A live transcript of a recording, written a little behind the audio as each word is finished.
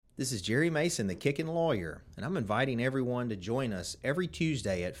This is Jerry Mason, the Kickin' Lawyer, and I'm inviting everyone to join us every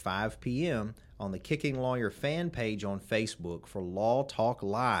Tuesday at 5 p.m. on the Kicking Lawyer fan page on Facebook for Law Talk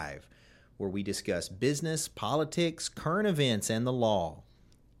Live, where we discuss business, politics, current events, and the law.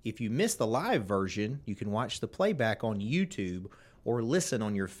 If you miss the live version, you can watch the playback on YouTube or listen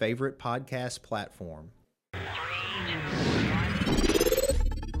on your favorite podcast platform.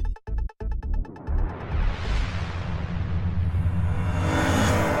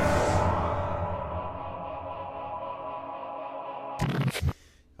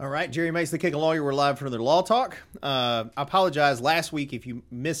 All right, Jerry Mason, the Kickin' Lawyer. We're live for another Law Talk. I apologize. Last week, if you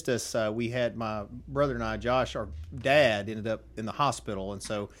missed us, we had my brother and I, Josh, our dad, ended up in the hospital, and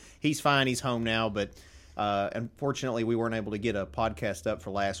so he's fine. He's home now, but unfortunately, we weren't able to get a podcast up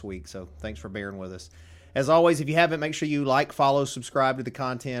for last week, so thanks for bearing with us. As always, if you haven't, make sure you like, follow, subscribe to the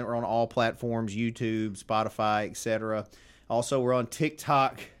content. We're on all platforms, YouTube, Spotify, etc. Also, we're on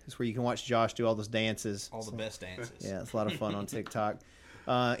TikTok. That's where you can watch Josh do all those dances. All the best dances. Yeah, it's a lot of fun on TikTok.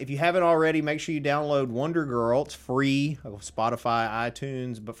 If you haven't already, make sure you download Wonder Girl. It's free. Spotify,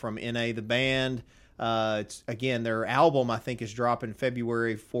 iTunes, but from NA the Band. It's again, their album, I think, is dropping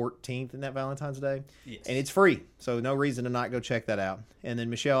February 14th. Isn't that Valentine's Day? Yes. And it's free, so no reason to not go check that out. And then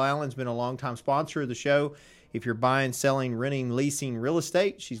Michelle Allen's been a longtime sponsor of the show. If you're buying, selling, renting, leasing real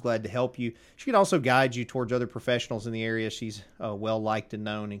estate, she's glad to help you. She can also guide you towards other professionals in the area. She's well-liked and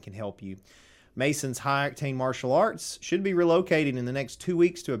known and can help you. Mason's High Octane Martial Arts should be relocating in the next 2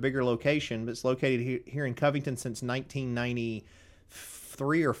 weeks to a bigger location, but it's located here in Covington since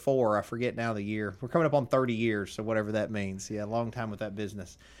 1993 or 4. I forget now the year. We're coming up on 30 years, so whatever that means. Yeah, a long time with that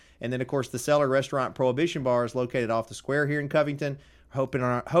business. And then, of course, the Cellar Restaurant Prohibition Bar is located off the square here in Covington. Hoping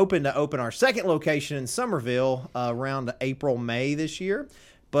to open our second location in Somerville around April, May this year.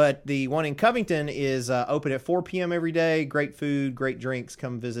 But the one in Covington is open at 4 p.m. every day. Great food, great drinks.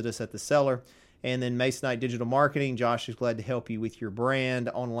 Come visit us at the Cellar. And then Masonite Digital Marketing. Josh is glad to help you with your brand,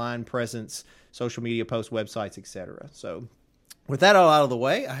 online presence, social media posts, websites, etc. So with that all out of the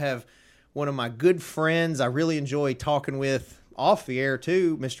way, I have one of my good friends I really enjoy talking with off the air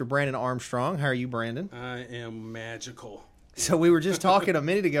too, Mr. Brandon Armstrong. How are you, Brandon? I am magical. So we were just talking a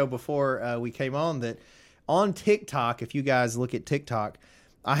minute ago before we came on that on TikTok, if you guys look at TikTok,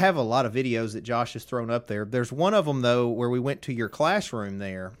 I have a lot of videos that Josh has thrown up there. There's one of them, though, where we went to your classroom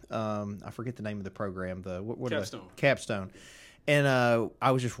there. I forget the name of the program. Capstone. Capstone. And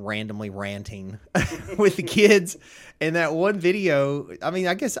I was just randomly ranting with the kids. And that one video, I mean,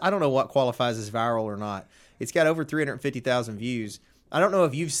 I guess I don't know what qualifies as viral or not. It's got over 350,000 views. I don't know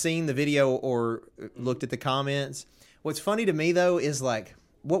if you've seen the video or looked at the comments. What's funny to me, though, is like,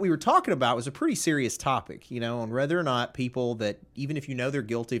 what we were talking about was a pretty serious topic, on whether or not people that, even if you know they're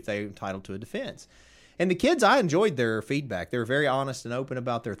guilty, if they're entitled to a defense. And the kids, I enjoyed their feedback. They were very honest and open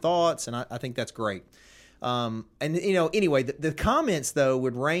about their thoughts, and I think that's great. Anyway, the comments, though,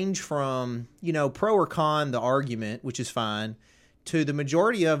 would range from, pro or con the argument, which is fine, to the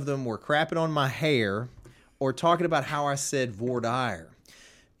majority of them were crapping on my hair or talking about how I said voir dire.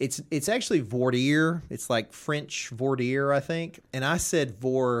 It's actually voir dire. It's like French voir dire, I think. And I said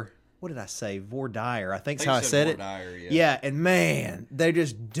what did I say? Voir dire. I think's how I said it. Dire, yeah. Yeah, and man, they're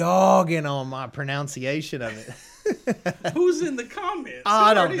just dogging on my pronunciation of it. Who's in the comments?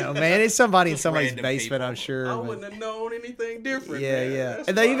 I don't know, man. It's somebody in Just somebody's random basement, people. I'm sure. I but- wouldn't have known anything different. Yeah, man. yeah. That's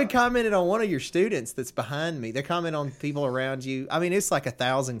And they fine. even commented on one of your students that's behind me. They comment on people around you. I mean, it's like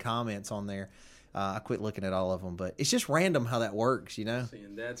 1,000 comments on there. I quit looking at all of them, but it's just random how that works, See,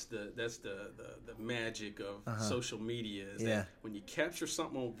 and that's the magic of social media is that when you capture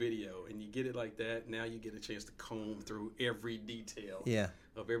something on video and you get it like that, now you get a chance to comb through every detail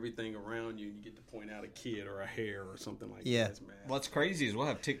of everything around you, and you get to point out a kid or a hair or something like that. It's mad. What's crazy is we'll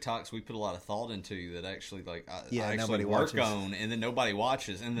have TikToks we put a lot of thought into that actually I nobody actually work watches. on, and then nobody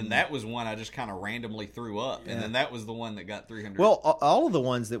watches. And then that was one I just kind of randomly threw up, and then that was the one that got 300. Well, all of the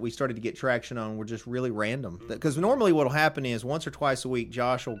ones that we started to get traction on were just really random. Because normally what will happen is once or twice a week,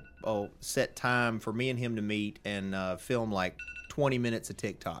 Josh will set time for me and him to meet and film like 20 minutes of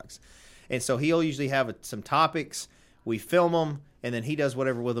TikToks. And so he'll usually have some topics. We film them, and then he does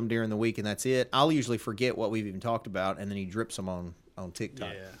whatever with them during the week, and that's it. I'll usually forget what we've even talked about, and then he drips them on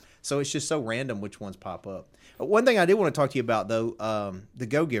TikTok. Yeah. So it's just so random which ones pop up. One thing I did want to talk to you about, though, The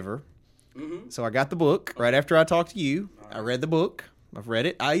Go-Giver. Mm-hmm. So I got the book right after I talked to you. I read the book. I've read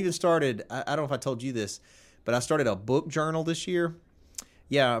it. I even started, I don't know if I told you this, but I started a book journal this year.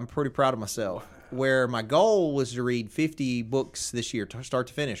 Yeah, I'm pretty proud of myself. Where my goal was to read 50 books this year, start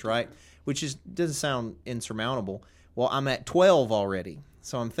to finish, right? Which doesn't sound insurmountable. Well, I'm at 12 already.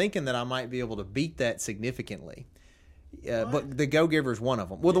 So I'm thinking that I might be able to beat that significantly. But the Go Giver is one of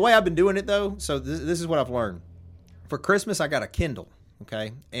them. Well, the way I've been doing it, though, so this is what I've learned. For Christmas, I got a Kindle,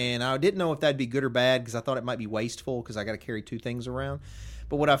 okay? And I didn't know if that'd be good or bad because I thought it might be wasteful because I got to carry 2 things around.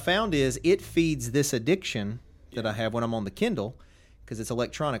 But what I found is it feeds this addiction that I have when I'm on the Kindle because it's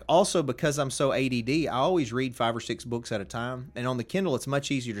electronic. Also, because I'm so ADD, I always read 5 or 6 books at a time. And on the Kindle, it's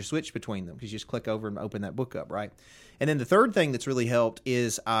much easier to switch between them because you just click over and open that book up, right? And then the third thing that's really helped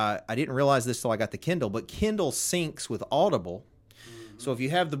is I didn't realize this till I got the Kindle, but Kindle syncs with Audible. So if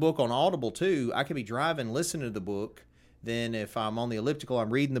you have the book on Audible too, I could be driving, listening to the book. Then if I'm on the elliptical, I'm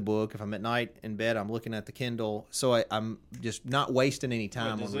reading the book. If I'm at night in bed, I'm looking at the Kindle. So I'm just not wasting any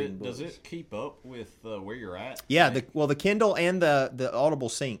time on reading books. Does it keep up with where you're at? Yeah, the Kindle and the Audible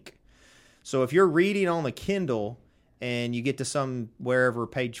sync. So if you're reading on the Kindle and you get to wherever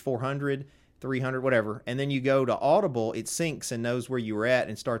page 400, 300, whatever, and then you go to Audible, it syncs and knows where you were at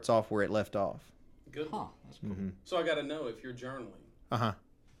and starts off where it left off. Good. Huh, that's cool. Mm-hmm. So I got to know, if you're journaling, uh-huh,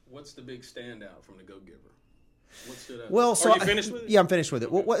 what's the big standout from the Go Giver? What stood out? Well, so are you finished with it? Yeah, I'm finished with it.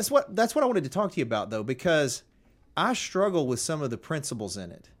 Okay. Well, that's what I wanted to talk to you about, though, because I struggle with some of the principles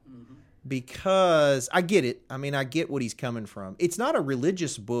in it. Mm-hmm. Because I get it. I mean, I get what he's coming from. It's not a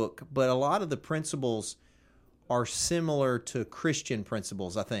religious book, but a lot of the principles are similar to Christian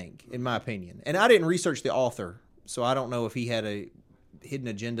principles, I think, in my opinion. And I didn't research the author, so I don't know if he had a hidden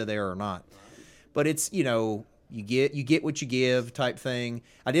agenda there or not. But it's, you get what you give type thing.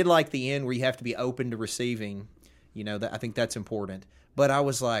 I did like the end where you have to be open to receiving. I think that's important. But I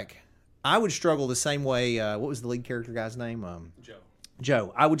was like, I would struggle the same way. What was the lead character guy's name?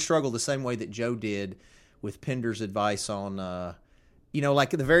 Joe. I would struggle the same way that Joe did with Pender's advice on,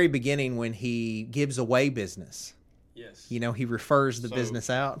 like at the very beginning when he gives away business. Yes. He refers the business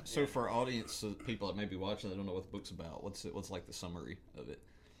out. So for audience, people that may be watching that don't know what the book's about, what's like the summary of it?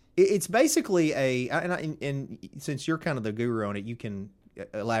 It's basically and since you're kind of the guru on it, you can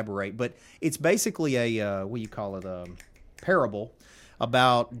elaborate. But it's basically a what do you call it? Parable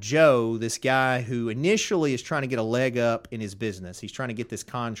about Joe, this guy who initially is trying to get a leg up in his business. He's trying to get this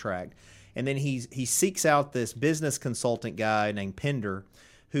contract, and then he seeks out this business consultant guy named Pender,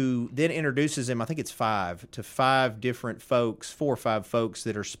 who then introduces him. I think it's 4 or 5 folks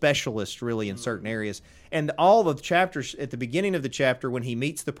that are specialists really in certain areas. And all the chapters at the beginning of the chapter, when he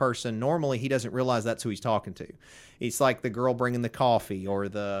meets the person, normally he doesn't realize that's who he's talking to. It's like the girl bringing the coffee, or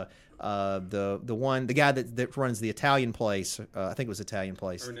the guy that runs the Italian place. I think it was Italian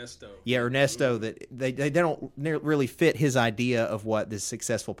place. Ernesto. Yeah, Ernesto. That they don't really fit his idea of what this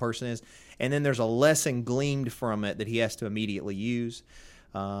successful person is. And then there's a lesson gleaned from it that he has to immediately use.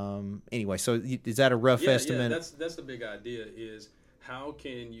 Anyway, so is that a rough estimate? Yeah, that's the big idea, is how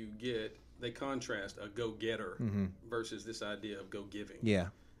can you they contrast a go-getter versus this idea of go-giving. Yeah.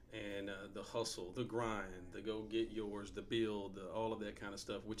 And the hustle, the grind, the go get yours, the build, all of that kind of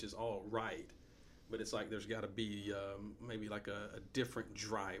stuff, which is all right. But it's like there's got to be maybe like a different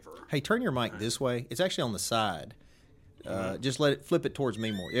driver. Hey, turn your mic this way. It's actually on the side. Just flip it towards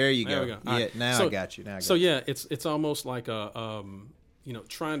me more. There you go. There we go. Yeah, right. Now I got you. Yeah, it's almost like a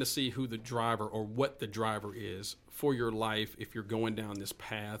trying to see who the driver or what the driver is for your life if you're going down this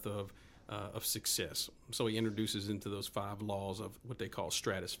path of success. So he introduces into those 5 laws of what they call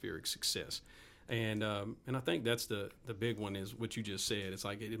stratospheric success. And I think that's the big one, is what you just said. It's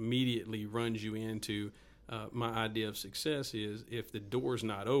like it immediately runs you into my idea of success is, if the door's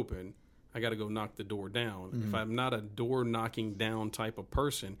not open, I got to go knock the door down. Mm-hmm. If I'm not a door knocking down type of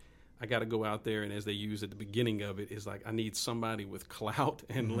person, I got to go out there, and as they use at the beginning of it, is like I need somebody with clout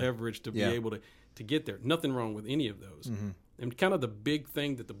and leverage to be able to get there. Nothing wrong with any of those. Mm-hmm. And kind of the big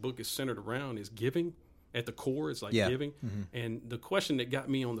thing that the book is centered around is giving. At the core, it's like giving. Mm-hmm. And the question that got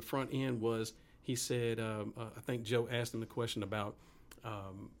me on the front end was, he said, I think Joe asked him the question about,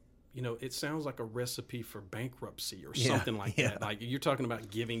 it sounds like a recipe for bankruptcy or something like that. Like you're talking about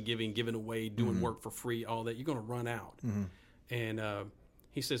giving away, doing work for free, all that. You're going to run out. Mm-hmm. And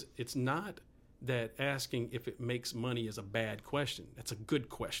he says, it's not that asking if it makes money is a bad question. That's a good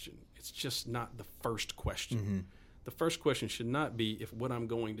question. It's just not the first question. Mm-hmm. The first question should not be if what I'm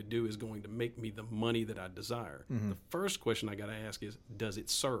going to do is going to make me the money that I desire. Mm-hmm. The first question I got to ask is, does it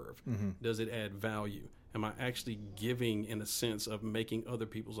serve? Mm-hmm. Does it add value? Am I actually giving in a sense of making other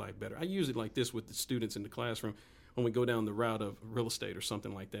people's life better? I use it like this with the students in the classroom when we go down the route of real estate or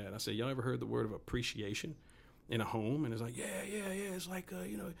something like that. I say, y'all ever heard the word of appreciation in a home? And it's like, yeah. It's like,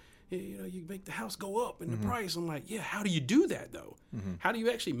 you make the house go up in the price. I'm like, yeah, how do you do that though? Mm-hmm. How do you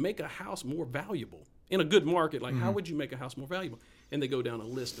actually make a house more valuable? In a good market, like how would you make a house more valuable? And they go down a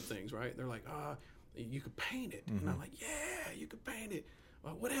list of things, right? They're like, you could paint it. And I'm like, yeah, you could paint it.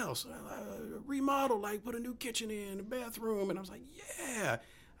 what else? Remodel, like put a new kitchen in, a bathroom. And I was like, yeah. I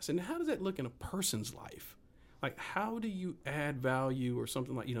said, now how does that look in a person's life? Like, how do you add value or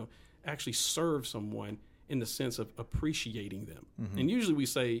something like, actually serve someone in the sense of appreciating them? Mm-hmm. And usually we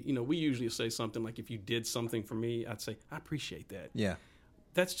say, we usually say something like, if you did something for me, I'd say, I appreciate that. Yeah.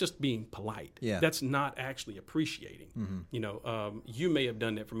 That's just being polite. Yeah. That's not actually appreciating. Mm-hmm. You may have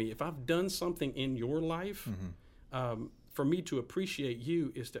done that for me. If I've done something in your life, mm-hmm. For me to appreciate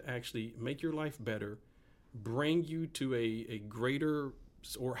you is to actually make your life better, bring you to a greater,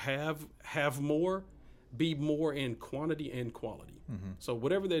 or have more, be more in quantity and quality. Mm-hmm. So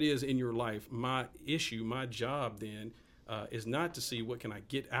whatever that is in your life, my job then is not to see what can I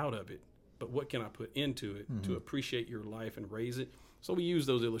get out of it, but what can I put into it mm-hmm. to appreciate your life and raise it. So we use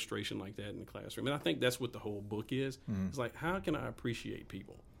those illustrations like that in the classroom. And I think that's what the whole book is. Mm-hmm. It's like, how can I appreciate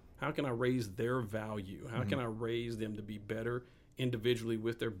people? How can I raise their value? How mm-hmm. can I raise them to be better individually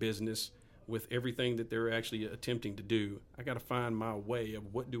with their business, with everything that they're actually attempting to do? I got to find my way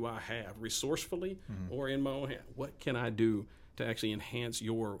of what do I have resourcefully mm-hmm. or in my own hand. What can I do to actually enhance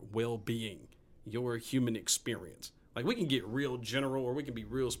your well-being, your human experience? Like, we can get real general or we can be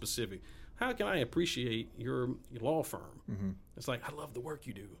real specific. How can I appreciate your law firm? Mm-hmm. It's like, I love the work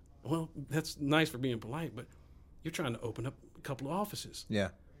you do. Well, that's nice for being polite, but you're trying to open up a couple of offices. Yeah.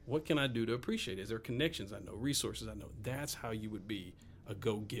 What can I do to appreciate it? Is there connections I know, resources I know? That's how you would be a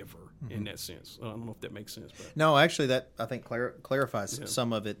go-giver mm-hmm. in that sense. I don't know if that makes sense. But. No, actually, that I think clarifies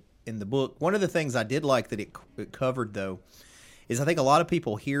some of it in the book. One of the things I did like that it covered, though, is I think a lot of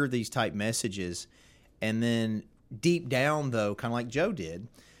people hear these type messages, and then deep down, though, kind of like Joe did,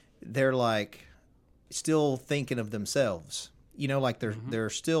 they're like still thinking of themselves. Like they're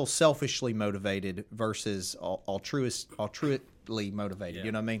still selfishly motivated versus altruistically motivated. Yeah.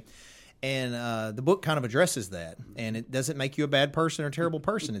 You know what I mean? And the book kind of addresses that, and it doesn't make you a bad person or a terrible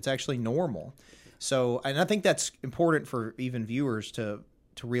person. It's actually normal. So, and I think that's important for even viewers to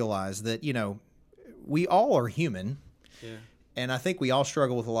realize that we all are human, and I think we all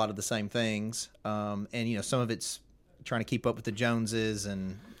struggle with a lot of the same things. And some of it's trying to keep up with the Joneses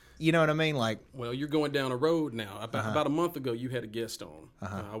and. You know what I mean? Like, well, you're going down a road now. About a month ago, you had a guest on.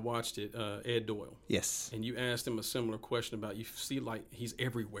 I watched it, Ed Doyle. Yes. And you asked him a similar question about, you see like he's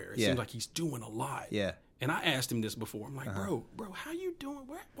everywhere. It seems like he's doing a lot. Yeah. And I asked him this before. I'm like, bro, how you doing?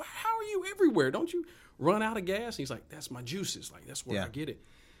 How are you everywhere? Don't you run out of gas? And he's like, that's my juices. Like, that's where I get it.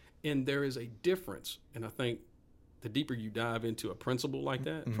 And there is a difference. And I think the deeper you dive into a principle like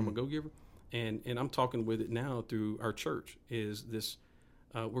that mm-hmm. from a go-giver, and I'm talking with it now through our church, is this.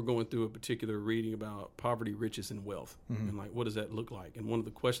 We're going through a particular reading about poverty, riches, and wealth. Mm-hmm. And like, what does that look like? And one of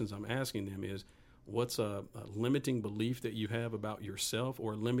the questions I'm asking them is, what's a limiting belief that you have about yourself,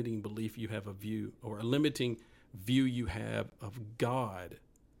 or a limiting belief you have of you, or a limiting view you have of God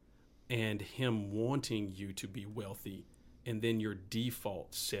and him wanting you to be wealthy, and then your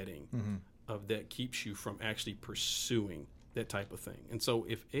default setting mm-hmm. of that keeps you from actually pursuing that type of thing. And so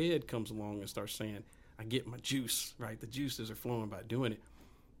if Ed comes along and starts saying, I get my juice, right? The juices are flowing by doing it.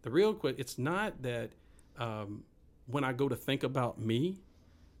 The real quick, it's not that when I go to think about me,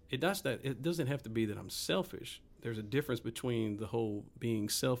 it doesn't have to be that I'm selfish. There's a difference between the whole being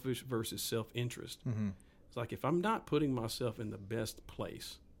selfish versus self-interest. Mm-hmm. It's like, if I'm not putting myself in the best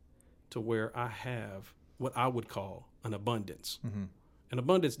place to where I have what I would call an abundance. Mm-hmm. An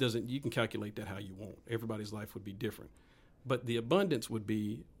abundance you can calculate that how you want. Everybody's life would be different. But the abundance would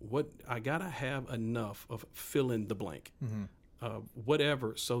be what I got to have enough of fill in the blank. Mm-hmm.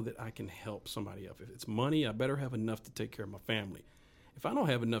 Whatever, so that I can help somebody else. If it's money, I better have enough to take care of my family. If I don't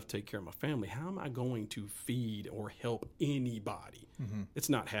have enough to take care of my family, how am I going to feed or help anybody? Mm-hmm. It's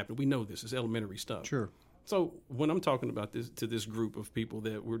not happening. We know this. It's elementary stuff. Sure. So when I'm talking about this to this group of people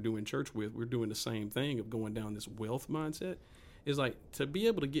that we're doing church with, we're doing the same thing of going down this wealth mindset. Is like, to be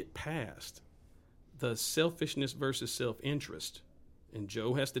able to get past the selfishness versus self-interest, and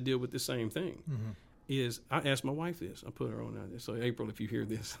Joe has to deal with the same thing. Mm-hmm. Is I asked my wife this. I put her on there. So April, if you hear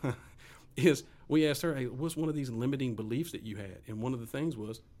this, is we asked her, hey, what's one of these limiting beliefs that you had? And one of the things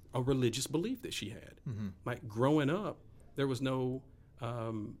was a religious belief that she had. Mm-hmm. Like, growing up, there was no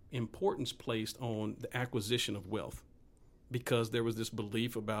importance placed on the acquisition of wealth, because there was this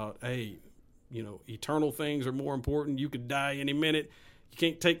belief about, hey, eternal things are more important. You could die any minute. You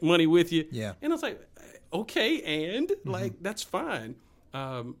can't take money with you. Yeah. And I was like, okay, and mm-hmm. like, that's fine.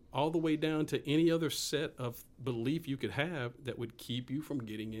 All the way down to any other set of belief you could have that would keep you from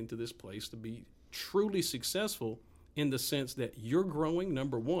getting into this place to be truly successful, in the sense that you're growing,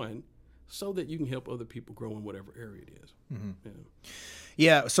 number one, so that you can help other people grow in whatever area it is. Mm-hmm. Yeah.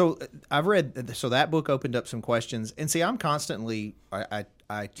 Yeah, so I've read, so that book opened up some questions. And see, I'm constantly, I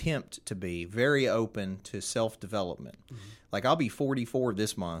attempt to be very open to self-development. Mm-hmm. Like I'll be 44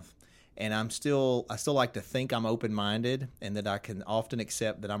 this month, and I still like to think I'm open-minded and that I can often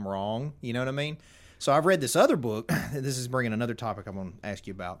accept that I'm wrong. You know what I mean? So I've read this other book. This is bringing another topic I'm going to ask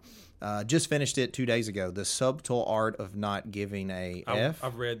you about. Just finished it 2 days ago. The Subtle Art of Not Giving a F.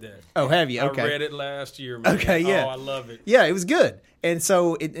 I've read that. Oh, have you? Okay. I read it last year, man. Okay, yeah. Oh, I love it. Yeah, it was good. And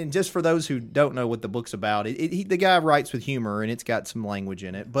so, and just for those who don't know what the book's about, the guy writes with humor, and it's got some language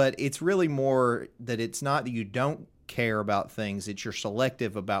in it. But it's really more that it's not that you don't care about things. It's you're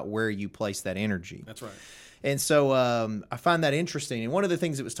selective about where you place that energy. That's right. And so I find that interesting. And one of the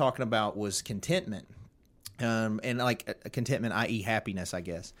things it was talking about was contentment. And like contentment, i.e. happiness, I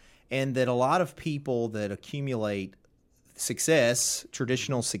guess. And that a lot of people that accumulate success,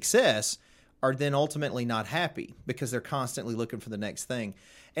 traditional success, are then ultimately not happy because they're constantly looking for the next thing.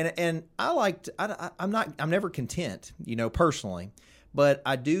 And I'm never content, personally, but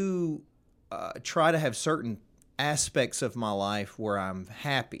I do try to have certain aspects of my life where I'm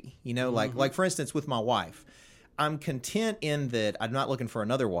happy, like for instance, with my wife. I'm content in that I'm not looking for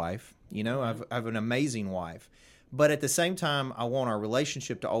another wife. I have an amazing wife, but at the same time, I want our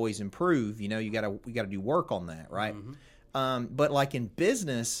relationship to always improve. We got to do work on that, right? Mm-hmm. But like in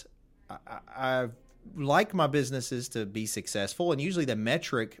business, I like my businesses to be successful, and usually the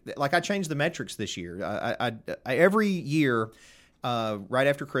metric, like I changed the metrics this year. I every year, right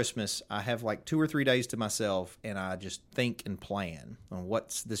after Christmas, I have like 2 or 3 days to myself, and I just think and plan on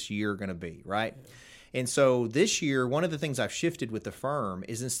what's this year going to be, right? Yeah. And so this year, one of the things I've shifted with the firm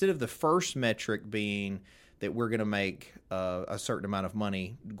is instead of the first metric being that we're going to make a certain amount of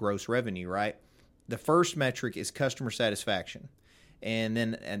money, gross revenue, right? The first metric is customer satisfaction. And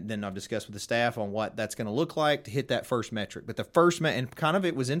then I've discussed with the staff on what that's going to look like to hit that first metric. But the first and kind of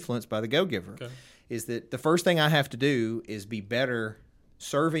it was influenced by the Go-Giver, is that the first thing I have to do is be better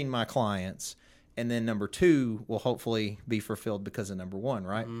serving my clients, and then number 2 will hopefully be fulfilled because of number 1,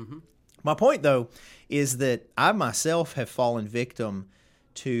 right? Mm-hmm. My point, though, is that I myself have fallen victim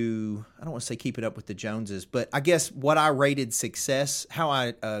to, I don't want to say keeping up with the Joneses, but I guess what I rated success, how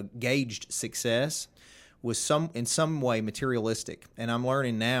I gauged success was in some way materialistic. And I'm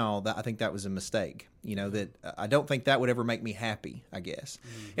learning now that I think that was a mistake, that I don't think that would ever make me happy, I guess.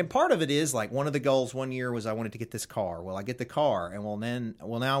 Mm-hmm. And part of it is like one of the goals one year was I wanted to get this car. Well, I get the car, and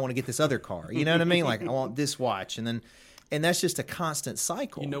now I want to get this other car. You know what I mean? Like I want this watch, and that's just a constant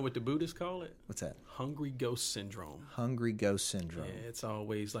cycle. You know what the Buddhists call it? What's that? Hungry ghost syndrome. Hungry ghost syndrome. Yeah, it's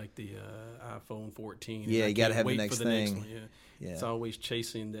always like the iPhone 14. Yeah, you got to have the next thing. Yeah. It's always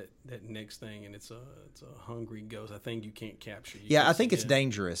chasing that next thing, and it's a hungry ghost, a thing you can't capture. I think it's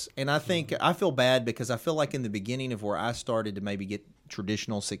dangerous, and I think I feel bad because I feel like in the beginning of where I started to maybe get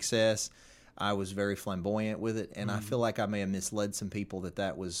traditional success, I was very flamboyant with it, and I feel like I may have misled some people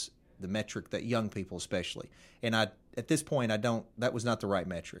that was the metric, that young people especially. And at this point, that was not the right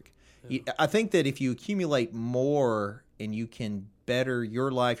metric. Yeah. I think that if you accumulate more and you can better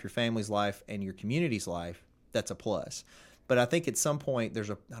your life, your family's life, and your community's life, that's a plus. But I think at some point I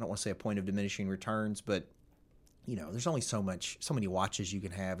don't want to say a point of diminishing returns, but there's only so many watches you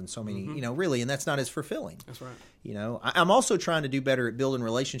can have and so many, really, and that's not as fulfilling. That's right. I'm also trying to do better at building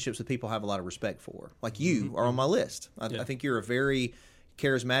relationships with people I have a lot of respect for. Like you are on my list. I think you're a very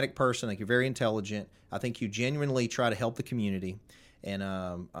charismatic person. I think you're very intelligent. I think you genuinely try to help the community. And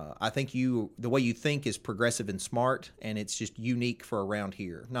I think the way you think is progressive and smart, and it's just unique for around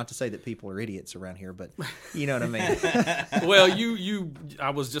here. Not to say that people are idiots around here, but you know what I mean. Well, I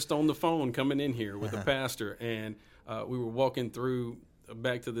was just on the phone coming in here with a pastor, and we were walking through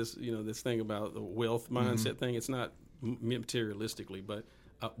back to this, this thing about the wealth mindset thing. It's not materialistically, but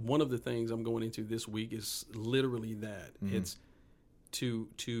one of the things I'm going into this week is literally that. Mm-hmm. It's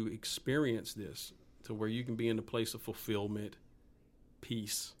to experience this to where you can be in a place of fulfillment,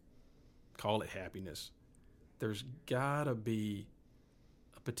 peace, call it happiness. There's got to be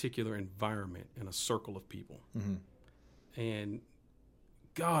a particular environment and a circle of people. Mm-hmm. And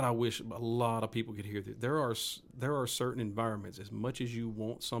God, I wish a lot of people could hear that. There are certain environments, as much as you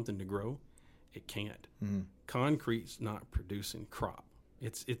want something to grow, it can't. Mm-hmm. Concrete's not producing crop.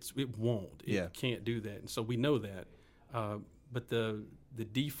 It won't. It can't do that. And so we know that. But the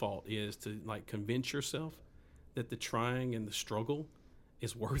default is to like convince yourself that the trying and the struggle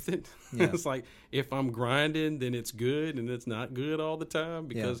is worth it. Yeah. It's like if I'm grinding, then it's good, and it's not good all the time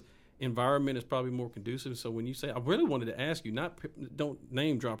because environment is probably more conducive. So when you say, I really wanted to ask you, don't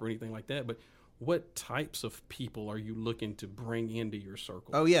name drop or anything like that, but what types of people are you looking to bring into your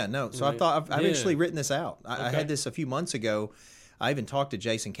circle? Oh yeah, no. So I thought I've actually written this out. I had this a few months ago. I even talked to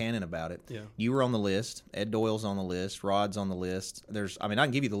Jason Cannon about it. Yeah. You were on the list. Ed Doyle's on the list. Rod's on the list. I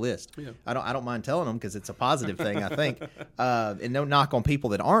can give you the list. Yeah. I don't mind telling them because it's a positive thing, I think. And no knock on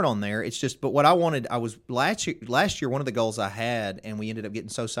people that aren't on there. It's just, but what I wanted, last year, one of the goals I had, and we ended up getting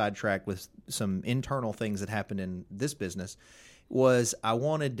so sidetracked with some internal things that happened in this business, was I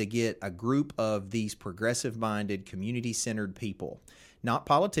wanted to get a group of these progressive-minded, community-centered people. Not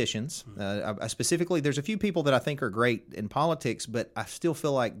politicians. I specifically, there's a few people that I think are great in politics, but I still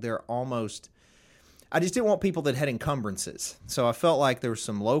feel like they're almost – I just didn't want people that had encumbrances. So I felt like there were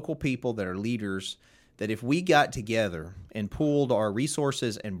some local people that are leaders that if we got together and pooled our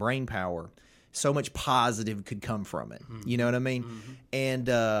resources and brain power, so much positive could come from it. Mm-hmm. You know what I mean? Mm-hmm.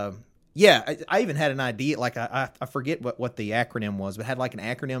 And yeah, I even had an idea, like I forget what the acronym was, but had like an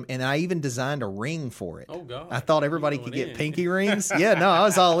acronym, and I even designed a ring for it. Oh, God. I thought everybody could get pinky rings. Yeah, no, I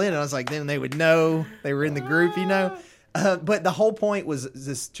was all in. And I was like, then they would know they were in the group, you know. But the whole point was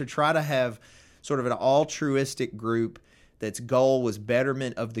just to try to have sort of an altruistic group that's goal was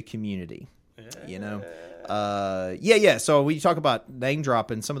betterment of the community, you know. Yeah. So when you talk about name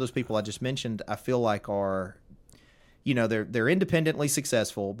dropping, some of those people I just mentioned, I feel like are – you know, they're independently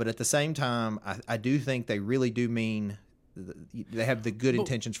successful, but at the same time, I do think they really do mean they have the good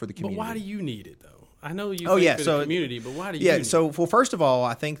intentions for the community. But why do you need it, though? I know you think for the community, but why do you need it? Well, first of all,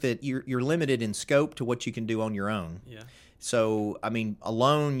 I think that you're limited in scope to what you can do on your own. Yeah. So, I mean,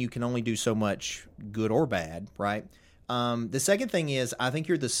 alone, you can only do so much good or bad, right? The second thing is I think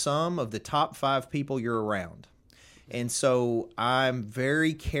you're the sum of the top 5 people you're around. And so I'm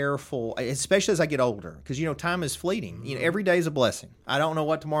very careful, especially as I get older, because, you know, time is fleeting. Mm-hmm. You know, every day is a blessing. I don't know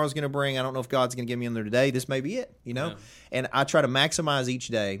what tomorrow's going to bring. I don't know if God's going to get me in there today. This may be it, you know. Yeah. And I try to maximize each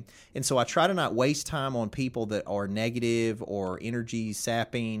day. And so I try to not waste time on people that are negative or energy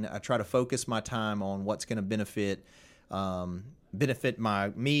sapping. I try to focus my time on what's going to benefit my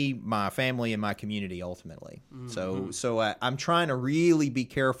family, and my community ultimately. Mm-hmm. So I'm trying to really be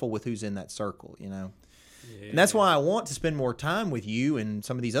careful with who's in that circle, you know. Yeah. And that's why I want to spend more time with you and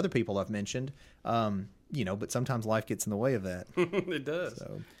some of these other people I've mentioned, you know, but sometimes life gets in the way of that. It does.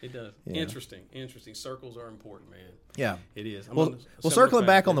 It does. Yeah. Interesting. Circles are important, man. Yeah. It is. Well, circling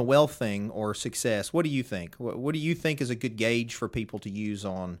back on the wealth thing or success, what do you think? What do you think is a good gauge for people to use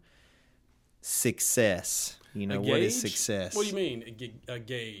on success? You know, what is success? What do you mean, a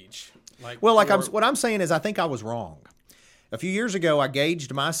gauge? What I'm saying is I think I was wrong. A few years ago, I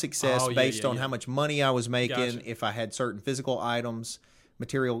gauged my success based on how much money I was making, if I had certain physical items,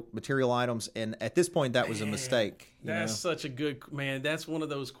 material items, and at this point, that was a mistake. That's such a good man. That's one of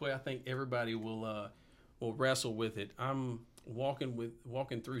those. I think everybody will wrestle with it. I'm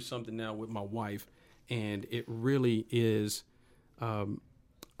walking through something now with my wife, and it really is. I'm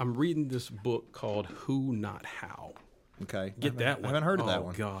reading this book called "Who Not How." Okay. Get that one. I haven't heard of that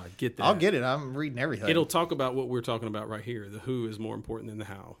one. Oh, God. Get that. I'll get it. I'm reading everything. It'll talk about what we're talking about right here. The who is more important than the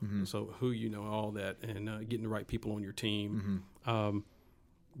how. Mm-hmm. So who, you know, all that, and getting the right people on your team. Mm-hmm.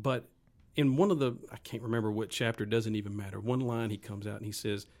 But in one of I can't remember what chapter, doesn't even matter. One line he comes out and he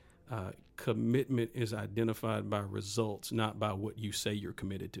says, commitment is identified by results, not by what you say you're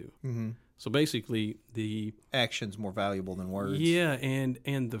committed to. Mm-hmm. So basically, the action's more valuable than words. Yeah,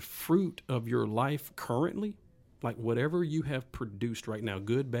 and the fruit of your life currently, like whatever you have produced right now,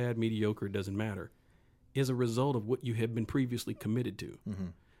 good, bad, mediocre, it doesn't matter, is a result of what you have been previously committed to. Mm-hmm.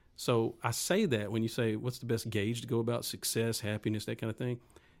 So I say that when you say what's the best gauge to go about success, happiness, that kind of thing,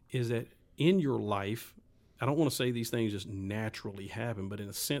 is that in your life, I don't want to say these things just naturally happen, but in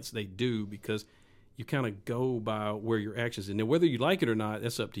a sense they do, because you kind of go by where your actions are. Now, whether you like it or not,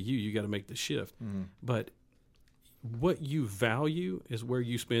 that's up to you. You got to make the shift. Mm-hmm. But what you value is where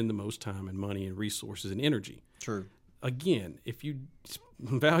you spend the most time and money and resources and energy. True. Again, if you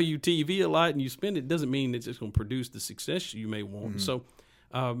value TV a lot and you spend it, doesn't mean it's just going to produce the success you may want. Mm-hmm.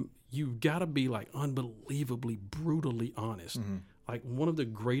 So you've got to be like unbelievably, brutally honest. Mm-hmm. Like one of the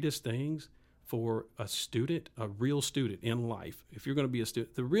greatest things for a student, a real student in life, if you're going to be a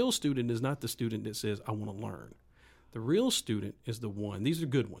student, the real student is not the student that says, I want to learn. The real student is the one, these are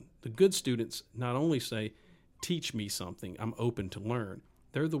good ones. The good students not only say, teach me something, I'm open to learn.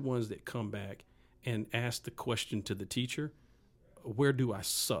 They're the ones that come back and ask the question to the teacher, where do I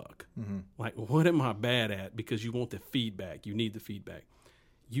suck? Mm-hmm. Like, what am I bad at? Because you want the feedback. You need the feedback.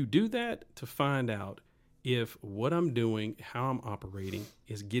 You do that to find out if what I'm doing, how I'm operating,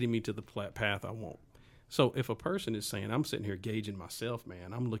 is getting me to the path I want. So if a person is saying, I'm sitting here gauging myself,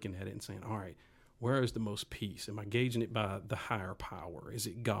 man, I'm looking at it and saying, all right, where is the most peace? Am I gauging it by the higher power? Is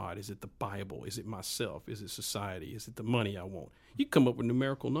it God? Is it the Bible? Is it myself? Is it society? Is it the money I want? You can come up with a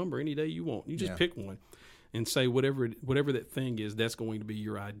numerical number any day you want. You just pick one. and say whatever that thing is, that's going to be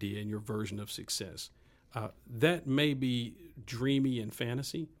your idea and your version of success. That may be dreamy and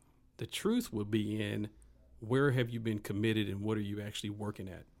fantasy. The truth will be in where have you been committed and what are you actually working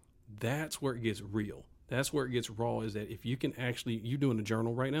at? That's where it gets real. That's where it gets raw, is that if you can actually, you're doing a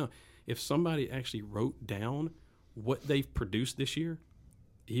journal right now, if somebody actually wrote down what they've produced this year,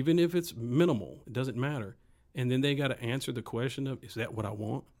 even if it's minimal, it doesn't matter. And then they got to answer the question of, is that what I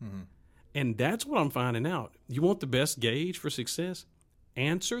want? Mm-hmm. And that's what I'm finding out. You want the best gauge for success?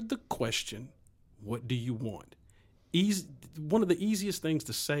 Answer the question, what do you want? One of the easiest things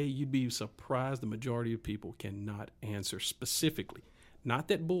to say, you'd be surprised the majority of people cannot answer specifically. Not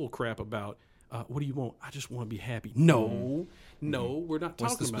that bull crap about, what do you want? I just want to be happy. No, we're not talking about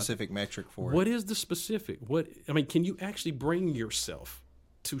What's the specific metric for it? What is the specific? Can you actually bring yourself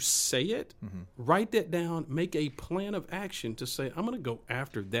to say it? Mm-hmm. Write that down, make a plan of action to say, I'm going to go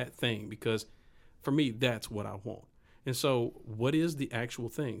after that thing because for me, that's what I want. And so what is the actual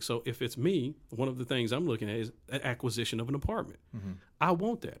thing? So if it's me, one of the things I'm looking at is an acquisition of an apartment. Mm-hmm. I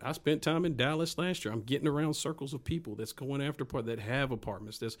want that. I spent time in Dallas last year. I'm getting around circles of people that's going after that have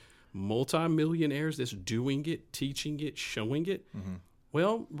apartments. There's multimillionaires that's doing it, teaching it, showing it. Mm-hmm.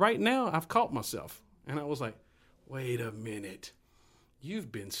 Well, right now I've caught myself and I was like, wait a minute.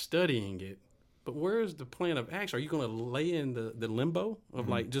 You've been studying it, but where's the plan of action? Are you going to lay in the limbo of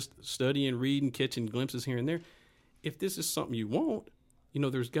like just studying, reading, catching glimpses here and there? If this is something you want,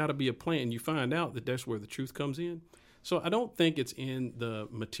 there's got to be a plan. You find out that that's where the truth comes in. So I don't think it's in the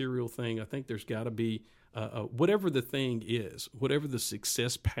material thing. I think there's got to be whatever the thing is, whatever the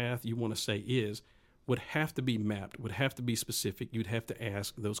success path you want to say is, would have to be mapped, would have to be specific. You'd have to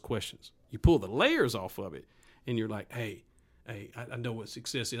ask those questions. You pull the layers off of it, and you're like, hey, I know what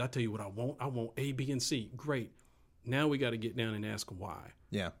success is. I tell you what I want. I want A, B, and C. Great. Now we got to get down and ask why.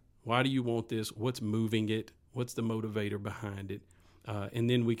 Yeah. Why do you want this? What's moving it? What's the motivator behind it? And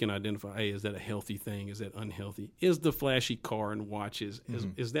then we can identify, hey, is that a healthy thing? Is that unhealthy? Is the flashy car and watches,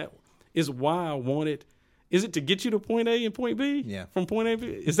 is why I want it? Is it to get you to point A and point B? Yeah. From point A to B?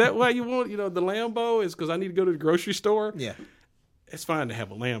 Is that why you want, the Lambo is because I need to go to the grocery store? Yeah. It's fine to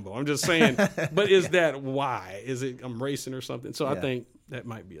have a Lambo. I'm just saying, but is that why? Is it I'm racing or something? So I think that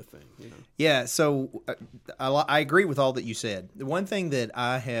might be a thing. Yeah, so I agree with all that you said. The one thing that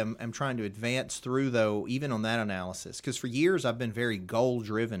I am trying to advance through, though, even on that analysis, because for years I've been very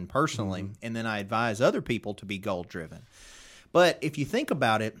goal-driven personally, and then I advise other people to be goal-driven. But if you think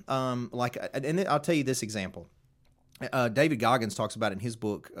about it, and I'll tell you this example. David Goggins talks about it in his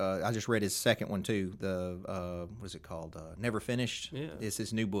book. I just read his second one too. What is it called? Never Finished. Yeah. It's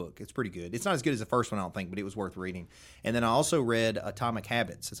his new book. It's pretty good. It's not as good as the first one, I don't think, but it was worth reading. And then I also read Atomic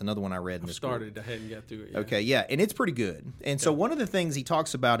Habits. It's another one I read in this book. I hadn't got through it yet. Okay, yeah, and it's pretty good. And so one of the things he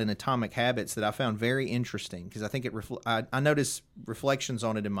talks about in Atomic Habits that I found very interesting, because I think I notice reflections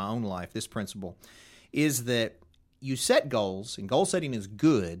on it in my own life, this principle, is that you set goals, and goal setting is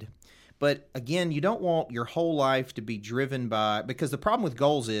good. But again, you don't want your whole life to be driven by, because the problem with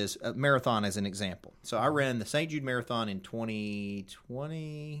goals is a marathon as an example. So I ran the St. Jude Marathon in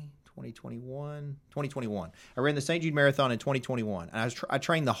 2021. I ran the St. Jude Marathon in 2021. And I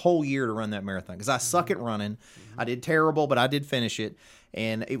trained the whole year to run that marathon because I suck at running. I did terrible, but I did finish it.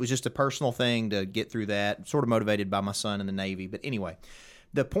 And it was just a personal thing to get through that, sort of motivated by my son in the Navy. But anyway,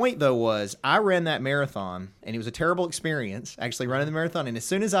 the point, though, was I ran that marathon, and it was a terrible experience, actually running the marathon. And as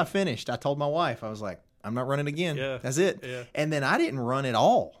soon as I finished, I told my wife, I was like, I'm not running again. Yeah. That's it. Yeah. And then I didn't run at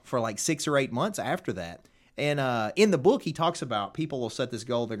all for like 6 or 8 months after that. And in the book, he talks about people will set this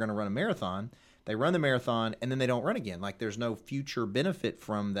goal, they're going to run a marathon. They run the marathon, and then they don't run again. Like there's no future benefit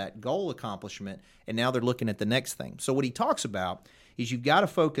from that goal accomplishment, and now they're looking at the next thing. So what he talks about is you've got to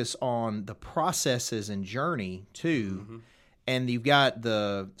focus on the processes and journey, too. Mm-hmm. And you've got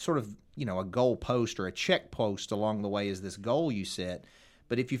the sort of, a goal post or a check post along the way is this goal you set.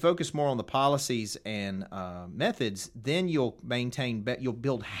 But if you focus more on the policies and methods, then you'll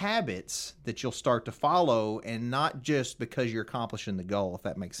build habits that you'll start to follow, and not just because you're accomplishing the goal, if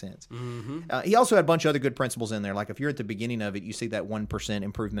that makes sense. Mm-hmm. He also had a bunch of other good principles in there. Like if you're at the beginning of it, you see that 1%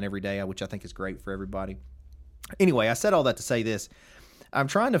 improvement every day, which I think is great for everybody. Anyway, I said all that to say this. I'm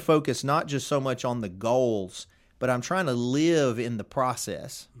trying to focus not just so much on the goals, but I'm trying to live in the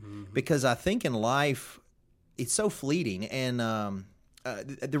process, because I think in life it's so fleeting. And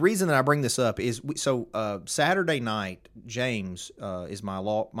the reason that I bring this up is Saturday night, James is my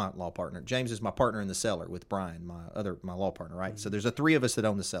law partner. James is my partner in the cellar with Brian, my law partner, right? Mm-hmm. So there's the three of us that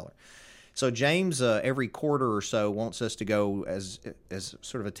own the cellar. So James, every quarter or so, wants us to go as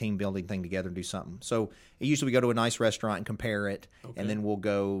sort of a team building thing together and do something. So usually we go to a nice restaurant and compare it, and then we'll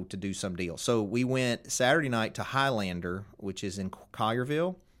go to do some deal. So we went Saturday night to Highlander, which is in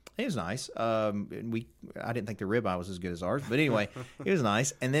Collierville. It was nice. I didn't think the ribeye was as good as ours, but anyway, it was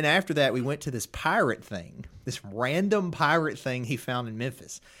nice. And then after that, we went to this pirate thing, this random pirate thing he found in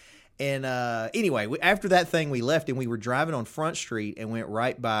Memphis. And anyway, after that thing, we left, and we were driving on Front Street and went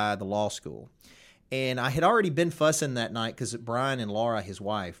right by the law school. And I had already been fussing that night because Brian and Laura, his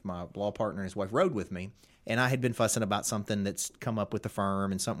wife, my law partner and his wife, rode with me. And I had been fussing about something that's come up with the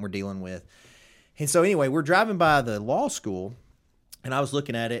firm and something we're dealing with. And so anyway, we're driving by the law school, and I was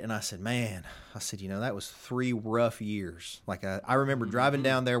looking at it, and I said, man, that was 3 rough years. Like I remember driving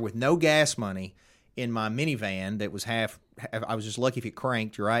down there with no gas money in my minivan that was I was just lucky if it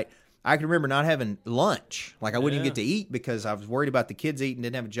cranked, right? I can remember not having lunch. Like I wouldn't even get to eat because I was worried about the kids eating,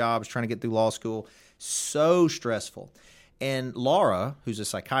 didn't have a job, was trying to get through law school. So stressful. And Laura, who's a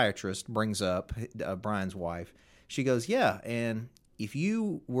psychiatrist, brings up Brian's wife. She goes, yeah, and if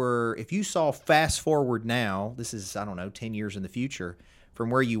you saw fast forward now, this is, 10 years in the future, from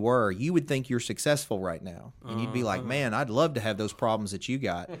where you were, you would think you're successful right now. And you'd be like, man, I'd love to have those problems that you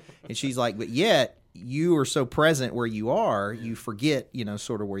got. And she's like, but yet you are so present where you are, you forget,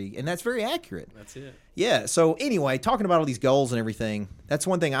 sort of where you, and that's very accurate. That's it. Yeah. So anyway, talking about all these goals and everything, that's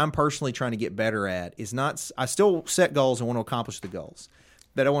one thing I'm personally trying to get better at I still set goals and want to accomplish the goals,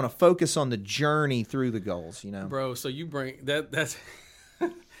 but I want to focus on the journey through the goals, Bro, so you bring that's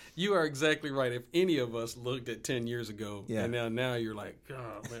you are exactly right. If any of us looked at 10 years ago, and now you're like,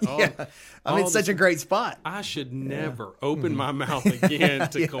 God, man, I'm in such a great spot. I should never open my mouth again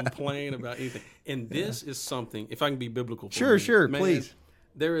to complain about anything. And this is something, if I can be biblical for Sure, man, please.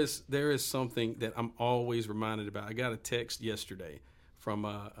 There is something that I'm always reminded about. I got a text yesterday from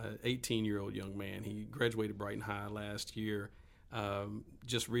an 18-year-old young man. He graduated Brighton High last year,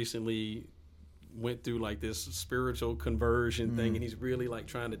 just recently went through like this spiritual conversion thing, and he's really like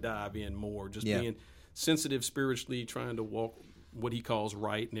trying to dive in more, just being sensitive spiritually, trying to walk what he calls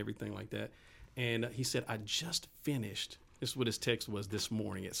right and everything like that. And he said, I just finished. This is what his text was this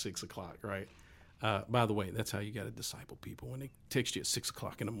morning at 6:00, right? By the way, that's how you got to disciple people, when they text you at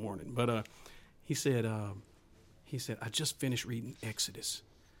 6:00 in the morning. But he said, I just finished reading Exodus,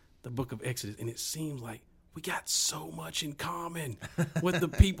 the book of Exodus, and it seems like we got so much in common with the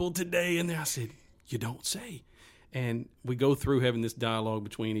people today. And I said, you don't say. And we go through having this dialogue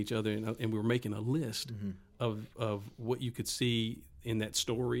between each other, and we were making a list of what you could see in that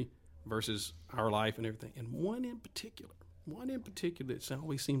story versus our life and everything. And one in particular that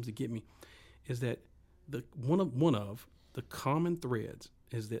always seems to get me is that one of the common threads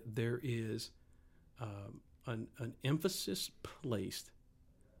is that there is an emphasis placed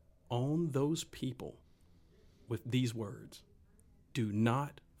on those people with these words: do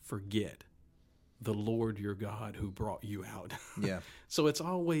not forget the Lord your God who brought you out. Yeah. So it's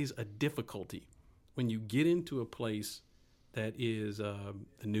always a difficulty when you get into a place that is the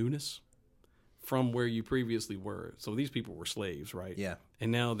newness from where you previously were. So these people were slaves, right? Yeah.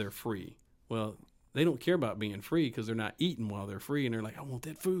 And now they're free. Well, they don't care about being free because they're not eating while they're free, and they're like, I want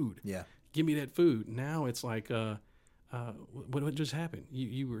that food. Yeah. Give me that food. Now it's like, what just happened?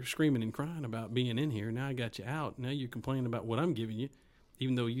 You were screaming and crying about being in here. Now I got you out. Now you're complaining about what I'm giving you,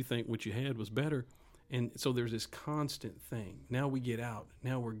 even though you think what you had was better. And so there's this constant thing. Now we get out.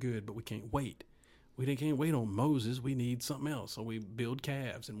 Now we're good, but we can't wait. We can't wait on Moses. We need something else. So we build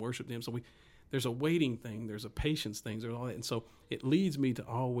calves and worship them. So there's a waiting thing. There's a patience thing. There's all that. And so it leads me to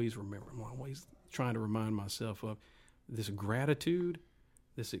always remember. I'm always trying to remind myself of this gratitude,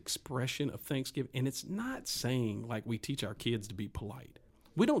 this expression of thanksgiving. And it's not saying like we teach our kids to be polite.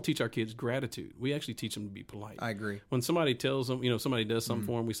 We don't teach our kids gratitude. We actually teach them to be polite. I agree. When somebody tells them, somebody does something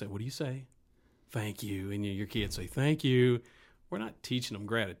for them, we say, what do you say? Thank you. And your kids say, thank you. We're not teaching them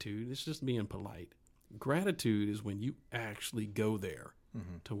gratitude. It's just being polite. Gratitude is when you actually go there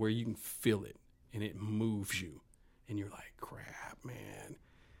to where you can feel it and it moves you. And you're like, crap, man,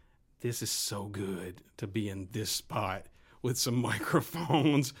 this is so good to be in this spot with some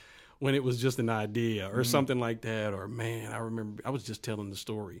microphones when it was just an idea or something like that. Or, man, I remember I was just telling the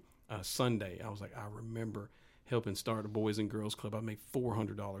story Sunday. I was like, I remember helping start a Boys and Girls Club. I make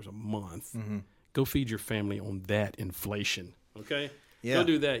 $400 a month. Go feed your family on that inflation, okay? Yeah. Go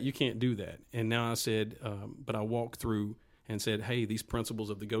do that. You can't do that. And now I said, but I walked through and said, hey, these principles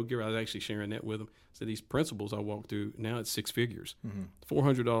of the Go-Giver, I was actually sharing that with them. So these principles I walked through, now it's 6 figures.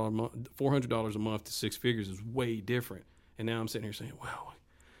 $400 a month to 6 figures is way different. And now I'm sitting here saying, well,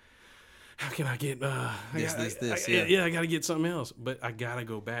 how can I get this? Yeah, I got to get something else. But I got to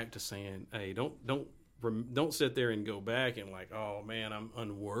go back to saying, hey, don't sit there and go back and like, oh man, I'm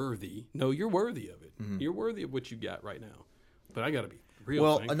unworthy. No, you're worthy of it. Mm-hmm. You're worthy of what you got right now. But I got to be real.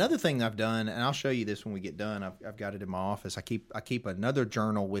 Well, thankful. Another thing I've done, and I'll show you this when we get done. I've got it in my office. I keep another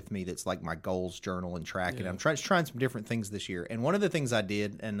journal with me that's like my goals journal and tracking. I'm trying some different things this year. And one of the things I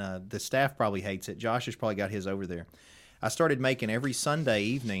did, and the staff probably hates it. Josh has probably got his over there. I started making every Sunday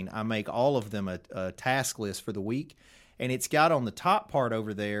evening. I make all of them a task list for the week. And it's got on the top part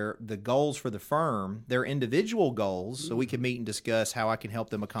over there the goals for the firm, their individual goals, so we can meet and discuss how I can help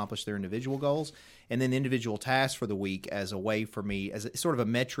them accomplish their individual goals, and then individual tasks for the week as a way for me, as sort of a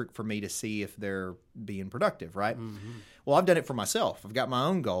metric for me to see if they're being productive, right? Mm-hmm. Well, I've done it for myself. I've got my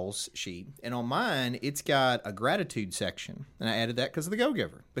own goals sheet, and on mine, it's got a gratitude section, and I added that because of the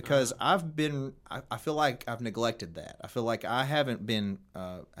Go-Giver, because I feel like I've neglected that. I feel like I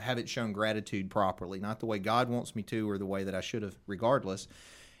haven't shown gratitude properly, not the way God wants me to or the way that I should have regardless.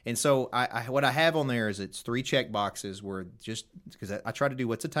 And so what I have on there is it's 3 check boxes where just because I try to do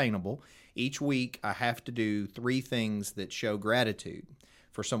what's attainable. Each week I have to do 3 things that show gratitude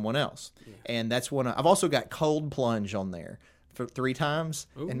for someone else. Yeah. And that's one. I've also got cold plunge on there for 3 times.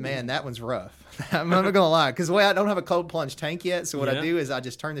 Ooh. And man, that one's rough. I'm not going to lie. Because I don't have a cold plunge tank yet. So what I do is I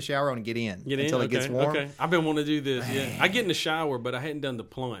just turn the shower on and get in until it gets warm. Okay. I've been wanting to do this. Man. Yeah. I get in the shower, but I hadn't done the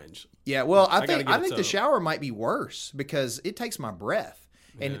plunge. Yeah. Well, I think the shower might be worse because it takes my breath.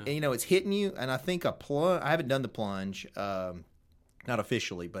 And you know, it's hitting you. And I think I haven't done the plunge, not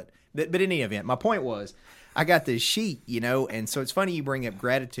officially, but in any event, my point was I got this sheet, you know, and so it's funny you bring up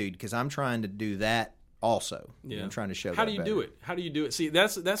gratitude because I'm trying to do that also. Yeah. I'm trying to show How do you do it? How do you do it? See,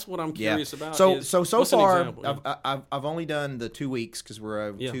 that's what I'm curious about. So far, I've only done the 2 weeks because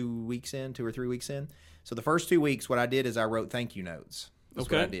we're 2 weeks in, 2 or 3 weeks in. So the first 2 weeks, what I did is I wrote thank you notes. That's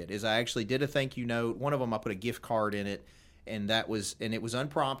what I did. Is I actually did a thank you note. One of them I put a gift card in it. And it was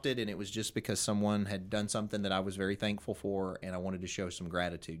unprompted, and it was just because someone had done something that I was very thankful for, and I wanted to show some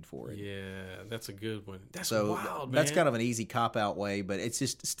gratitude for it. Yeah, that's a good one. That's wild, man. That's kind of an easy cop-out way, but it's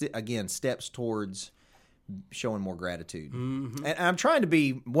just, again, steps towards showing more gratitude. Mm-hmm. And I'm trying to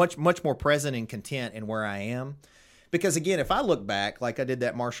be much more present and content in where I am. Because, again, if I look back, like I did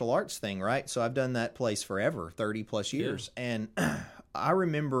that martial arts thing, right? So I've done that place forever, 30-plus years. Yeah. And I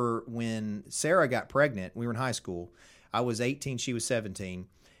remember when Sarah got pregnant, we were in high school. I was 18, she was 17.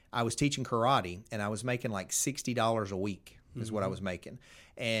 I was teaching karate, and I was making like $60 a week is what I was making.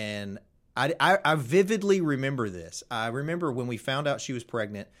 And I vividly remember this. I remember when we found out she was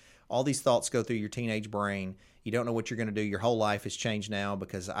pregnant, all these thoughts go through your teenage brain. You don't know what you're going to do. Your whole life has changed now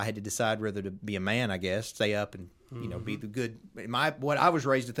because I had to decide whether to be a man, I guess, stay up and be the good. What I was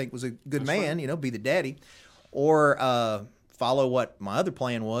raised to think was a good man, be the daddy, or follow what my other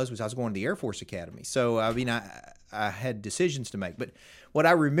plan was I was going to the Air Force Academy. So I mean, I had decisions to make. But what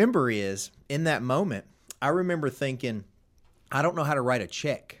I remember is, in that moment, I remember thinking, I don't know how to write a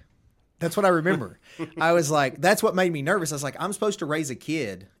check. That's what I remember. I was like, that's what made me nervous. I was like, I'm supposed to raise a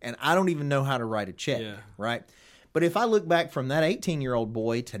kid, and I don't even know how to write a check, right? But if I look back from that 18-year-old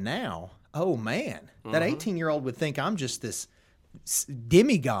boy to now, oh, man, that 18-year-old would think I'm just this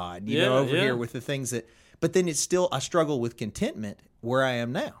demigod, over here with the things that – but then it's still – I struggle with contentment where I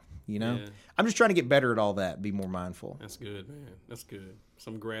am now. Yeah. I'm just trying to get better at all that, be more mindful. That's good, man. That's good.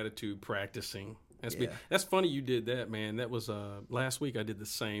 Some gratitude practicing. That's funny you did that, man. That was last week I did the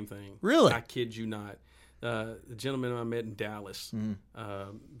same thing. Really? I kid you not. The gentleman I met in Dallas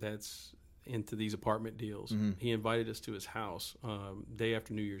that's into these apartment deals, he invited us to his house day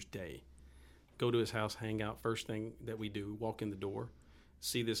after New Year's Day. Go to his house, hang out. First thing that we do, walk in the door,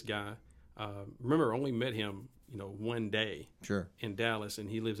 see this guy. Remember, I only met him one day in Dallas, and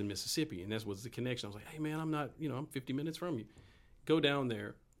he lives in Mississippi, and that was the connection. I was like, hey, man, I'm not, I'm 50 minutes from you. Go down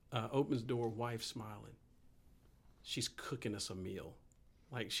there, opens the door, wife smiling. She's cooking us a meal.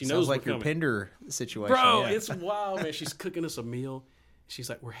 Like, she knows like your coming. Pender situation. Bro, it's wild, man. She's cooking us a meal. She's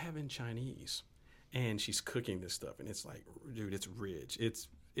like, we're having Chinese, and she's cooking this stuff, and it's like, dude, it's rich.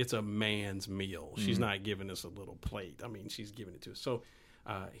 It's a man's meal. She's not giving us a little plate. I mean, she's giving it to us. So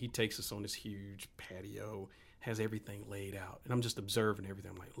he takes us on this huge patio, has everything laid out, and I'm just observing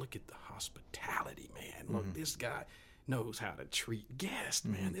everything. I'm like, look at the hospitality, man. Look, this guy knows how to treat guests,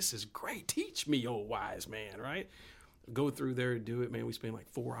 man. This is great. Teach me, old wise man, right? Go through there and do it, man. We spend like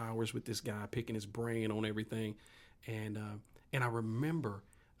 4 hours with this guy, picking his brain on everything, and I remember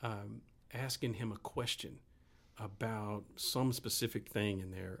asking him a question about some specific thing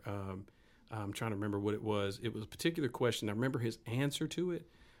in there. I'm trying to remember what it was. It was a particular question. I remember his answer to it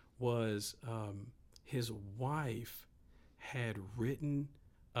was his wife had written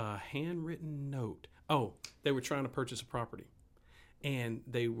a handwritten note. Oh, they were trying to purchase a property, and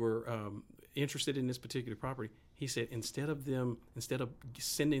they were interested in this particular property. He said instead of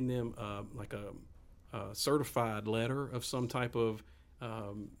sending them like a certified letter of some type of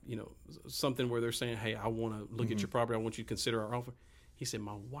something where they're saying, hey, I want to look at your property, I want you to consider our offer. He said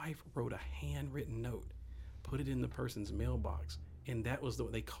my wife wrote a handwritten note, put it in the person's mailbox, and that was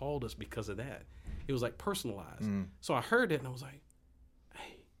they called us because of that. It was like personalized. So I heard that and I was like,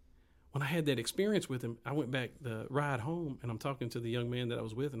 hey, when I had that experience with him, I went back the ride home and I'm talking to the young man that I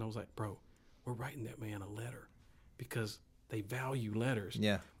was with, and I was like, bro, we're writing that man a letter because they value letters.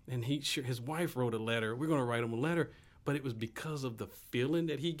 Yeah. And his wife wrote a letter. We're going to write him a letter, but it was because of the feeling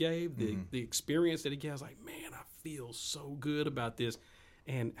that he gave, the experience that he gave. I was like, man, I feel so good about this,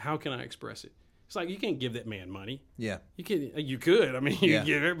 and how can I express it? It's like you can't give that man money. Yeah. You could. I mean, you can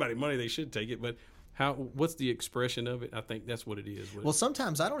give everybody money; they should take it. But what's the expression of it? I think that's what it is. Well,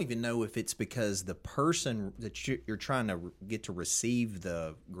 sometimes I don't even know if it's because the person that you're trying to get to receive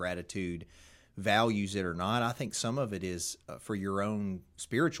the gratitude values it or not. I think some of it is for your own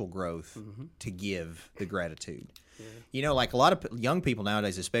spiritual growth to give the gratitude. Yeah. Like a lot of young people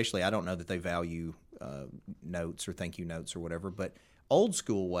nowadays, especially, I don't know that they value notes or thank you notes or whatever, but old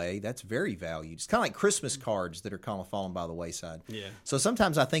school way, that's very valued. It's kind of like Christmas cards that are kind of falling by the wayside. Yeah. So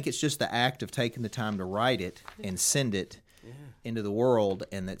sometimes I think it's just the act of taking the time to write it and send it into the world,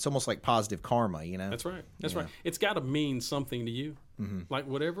 and it's almost like positive karma, That's right. That's right. It's got to mean something to you. Like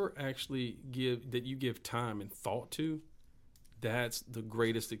whatever actually that you give time and thought to, that's the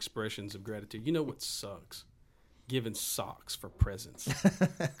greatest expressions of gratitude. You know what sucks? Giving socks for presents,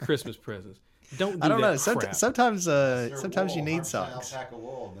 Christmas presents. Don't do I don't know. crap. Sometimes you need socks.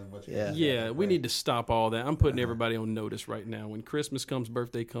 Yeah, we need to stop all that. I'm putting everybody on notice right now. When Christmas comes,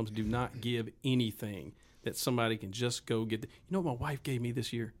 birthday comes, do not give anything that somebody can just go get. You know what my wife gave me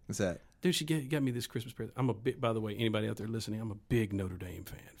this year? What's that? Dude, she got me this Christmas present. By the way, anybody out there listening, I'm a big Notre Dame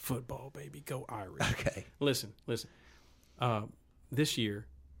fan. Football, baby. Go Irish. Okay. Listen. This year,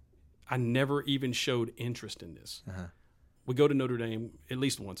 I never even showed interest in this. We go to Notre Dame at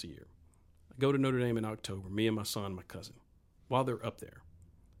least once a year. I go to Notre Dame in October, me and my son, my cousin. While they're up there,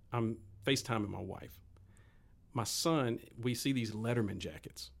 I'm FaceTiming my wife. My son, we see these Letterman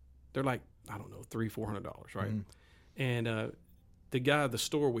jackets. They're like, I don't know, $300-400, right? And the guy at the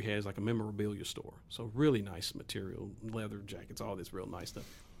store we had is like a memorabilia store. So really nice material, leather jackets, all this real nice stuff.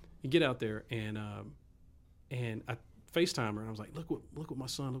 You get out there and I FaceTime her and I was like, look what my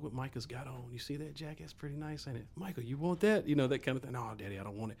son, look what Micah's got on. You see that jacket? It's pretty nice, ain't it? Michael, you want that? That kind of thing. No, Daddy, I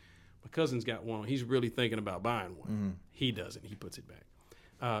don't want it. My cousin's got one. He's really thinking about buying one. He doesn't. He puts it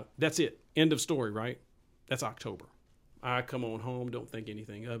back. That's it. End of story, right? That's October. I come on home, don't think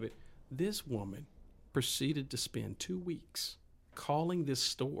anything of it. This woman proceeded to spend 2 weeks calling this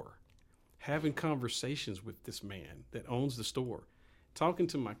store, having conversations with this man that owns the store, talking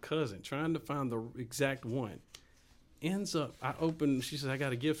to my cousin, trying to find the exact one. Ends up, she says, I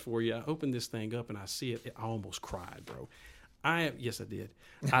got a gift for you. I opened this thing up and I see it. I almost cried, bro. Yes, I did.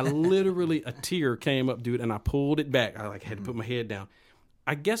 I literally, a tear came up, dude, and I pulled it back. I had to put my head down.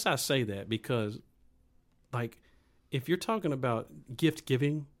 I guess I say that because, if you're talking about gift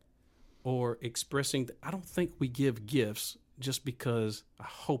giving or expressing, I don't think we give gifts just because I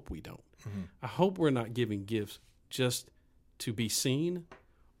hope we don't. I hope we're not giving gifts just to be seen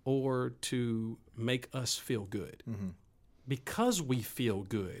or to make us feel good. Because we feel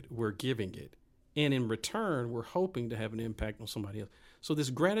good, we're giving it. And in return, we're hoping to have an impact on somebody else. So this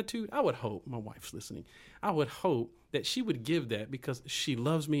gratitude, I would hope, my wife's listening, I would hope that she would give that because she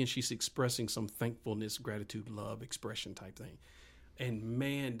loves me and she's expressing some thankfulness, gratitude, love, expression type thing. And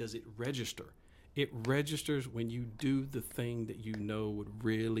man, does it register. It registers when you do the thing that you know would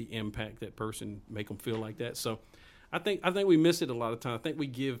really impact that person, make them feel like that. So I think we miss it a lot of times. I think we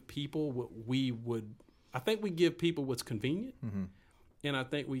give people what's convenient. And I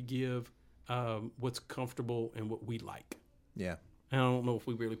think we give what's comfortable and what we like. Yeah. And I don't know if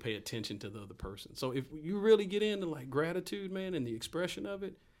we really pay attention to the other person. So if you really get into gratitude, man, and the expression of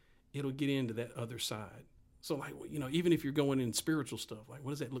it, it'll get into that other side. So even if you're going in spiritual stuff, what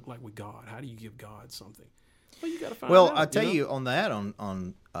does that look like with God? How do you give God something? Well, you got to find out. Well, I'll tell you on that,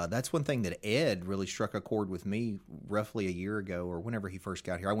 that's one thing that Ed really struck a chord with me roughly a year ago or whenever he first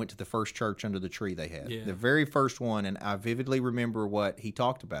got here. I went to the first church under the tree they had, the very first one, and I vividly remember what he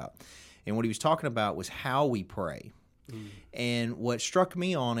talked about. And what he was talking about was how we pray. And what struck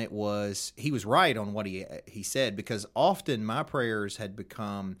me on it was he was right on what he said, because often my prayers had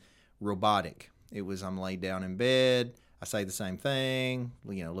become robotic. It was I'm laid down in bed, I say the same thing.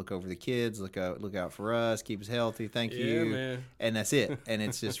 Look over the kids, look out for us, keep us healthy. Thank you, man. And that's it. And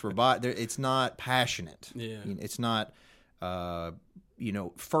it's just it's not passionate. Yeah, it's not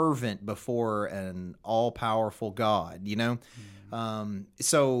fervent before an all-powerful God.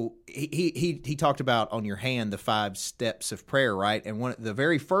 So he talked about on your hand the 5 steps of prayer, right? And the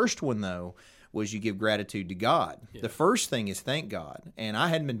very first one though was you give gratitude to God. Yeah. The first thing is thank God, and I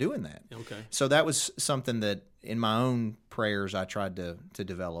hadn't been doing that. Okay. So that was something that in my own prayers I tried to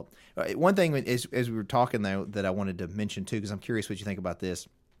develop. One thing is, as we were talking though, that I wanted to mention too, because I'm curious what you think about this.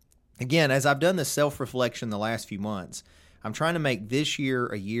 Again, as I've done this self-reflection the last few months, I'm trying to make this year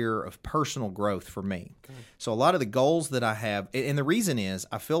a year of personal growth for me. Okay. So a lot of the goals that I have, and the reason is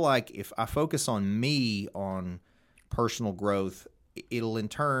I feel like if I focus on me on personal growth, it'll in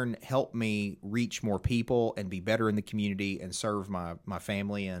turn help me reach more people and be better in the community and serve my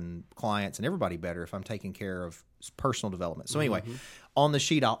family and clients and everybody better if I'm taking care of personal development. So anyway, on the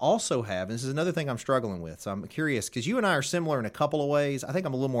sheet I also have, and this is another thing I'm struggling with, so I'm curious, because you and I are similar in a couple of ways. I think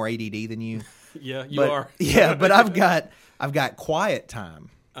I'm a little more ADD than you. Yeah, you are. Yeah, but I've got quiet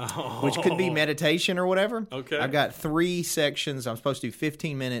time. Which could be meditation or whatever. Okay. I've got 3 sections. I'm supposed to do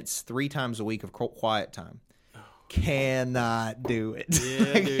 15 minutes 3 times a week of quiet time. Cannot do it.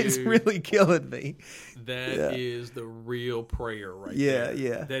 Yeah, It's really killing me. That is the real prayer right there.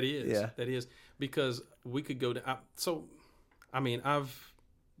 Yeah. That is. Because we could go to... I've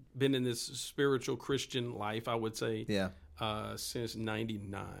been in this spiritual Christian life, I would say, since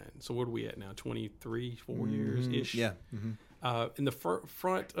 99. So what are we at now? 23, 4 years-ish? Yeah. In the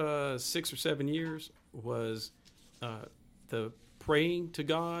front 6 or 7 years was the praying to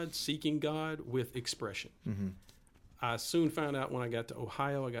God, seeking God with expression. I soon found out when I got to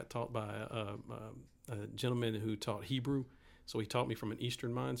Ohio, I got taught by a gentleman who taught Hebrew. So he taught me from an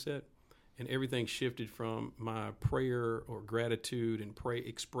Eastern mindset, and everything shifted from my prayer or gratitude and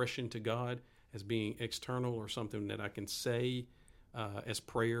expression to God as being external or something that I can say as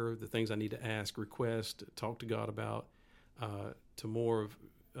prayer, the things I need to ask, request, talk to God about, to more of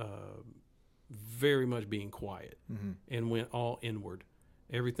very much being quiet, and went all inward.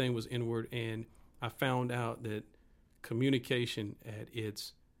 Everything was inward, and I found out that communication at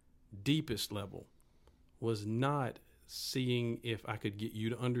its deepest level was not seeing if I could get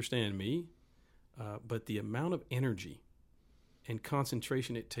you to understand me, but the amount of energy and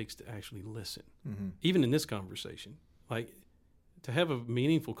concentration it takes to actually listen. Even in this conversation, like to have a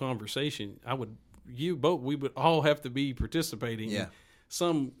meaningful conversation, we would all have to be participating in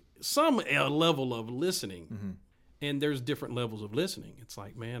some level of listening. And there's different levels of listening. It's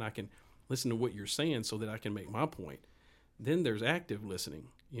like, man, I can listen to what you're saying so that I can make my point. Then there's active listening,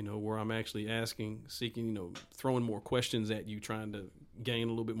 where I'm actually asking, seeking, throwing more questions at you, trying to gain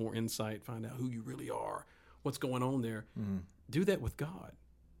a little bit more insight, find out who you really are, what's going on there. Do that with God.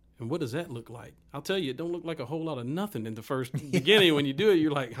 And what does that look like? I'll tell you, it don't look like a whole lot of nothing in the first beginning. When you do it,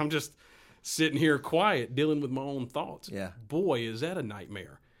 you're like, I'm just sitting here quiet, dealing with my own thoughts. Yeah. Boy, is that a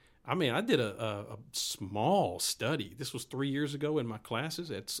nightmare. I did a small study. This was 3 years ago in my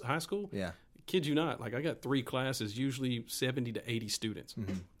classes at high school. Yeah. Kid you not, like I got 3 classes, usually 70 to 80 students.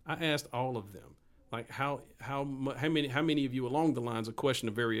 I asked all of them, like how many of you along the lines of question,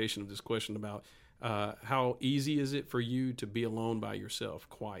 a variation of this question about how easy is it for you to be alone by yourself,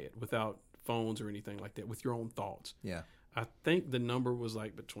 quiet, without phones or anything like that, with your own thoughts? Yeah. I think the number was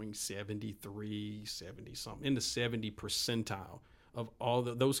like between 73, 70 something, in the 70 percentile of all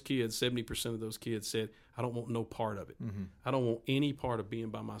those kids. 70% of those kids said, I don't want no part of it. I don't want any part of being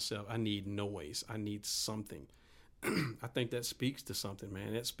by myself. I need noise. I need something. I think that speaks to something,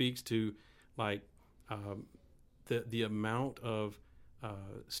 man. That speaks to like the amount of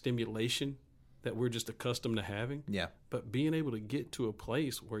stimulation that we're just accustomed to having. Yeah. But being able to get to a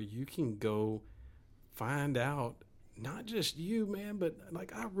place where you can go find out, not just you, man, but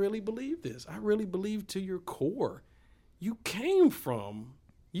like, I really believe this. I really believe to your core. You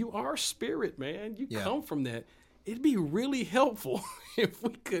are spirit, man. You come from that. It'd be really helpful if we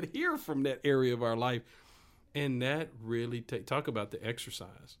could hear from that area of our life. And that really talk about the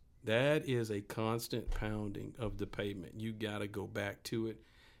exercise. That is a constant pounding of the pavement. You got to go back to it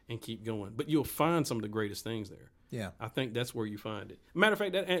and keep going. But you'll find some of the greatest things there. Yeah. I think that's where you find it. Matter of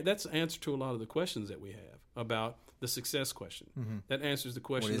fact, that's the answer to a lot of the questions that we have about the success question. That answers the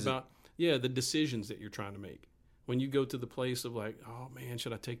question about, the decisions that you're trying to make. When you go to the place of like, oh man,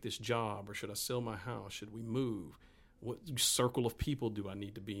 should I take this job or should I sell my house? Should we move? What circle of people do I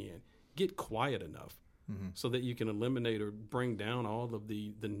need to be in? Get quiet enough so that you can eliminate or bring down all of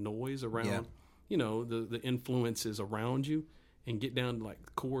the noise around, the influences around you, and get down to like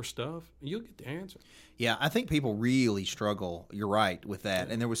core stuff, and you'll get the answer. Yeah, I think people really struggle. You're right with that.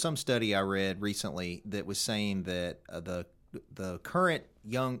 And there was some study I read recently that was saying that the current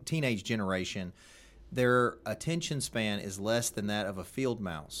young teenage generation, their attention span is less than that of a field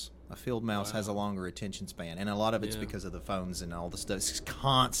mouse. A field mouse has a longer attention span, and a lot of it's because of the phones and all the stuff. It's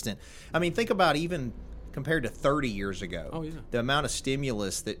constant. I mean, think about even compared to 30 years ago, the amount of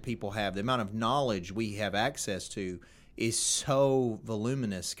stimulus that people have, the amount of knowledge we have access to is so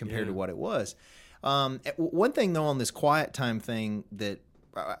voluminous compared to what it was. One thing, though, on this quiet time thing that,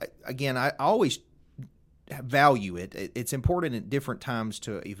 again, I always value it. It's important at different times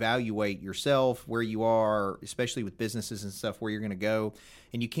to evaluate yourself, where you are, especially with businesses and stuff, where you're going to go.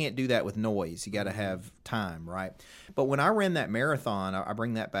 And you can't do that with noise. You got to have time, right? But when I ran that marathon, I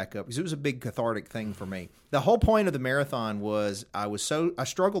bring that back up because it was a big cathartic thing for me. The whole point of the marathon was I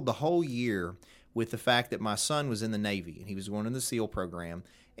struggled the whole year with the fact that my son was in the Navy and he was going in the SEAL program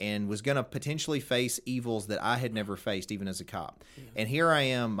and was going to potentially face evils that I had never faced even as a cop. Yeah. And here I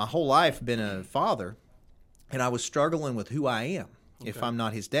am, my whole life been a father, and I was struggling with who I am if I'm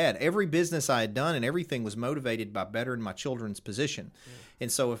not his dad. Every business I had done and everything was motivated by bettering my children's position. Yeah.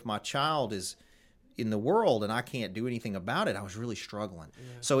 And so if my child is in the world and I can't do anything about it, I was really struggling.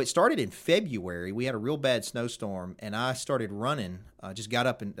 Yeah. So it started in February. We had a real bad snowstorm, and I started running. I just got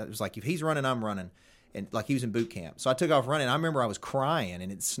up, and it was like, if he's running, I'm running. And like he was in boot camp. So I took off running. I remember I was crying,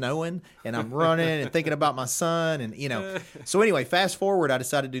 and it's snowing, and I'm running and thinking about my son, and So anyway, fast forward, I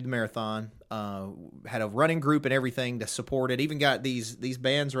decided to do the marathon. Had a running group and everything to support it. Even got these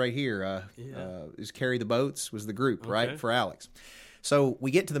bands right here. Is Carry the Boats was the group, right, for Alex. So we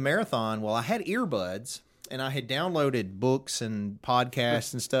get to the marathon. Well, I had earbuds, and I had downloaded books and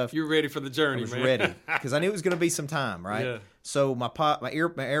podcasts and stuff. You were ready for the journey, I was man. ready because I knew it was going to be some time, right? Yeah. So my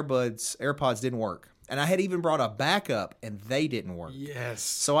AirPods didn't work. And I had even brought a backup, and they didn't work. Yes.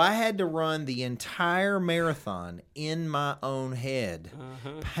 So I had to run the entire marathon in my own head.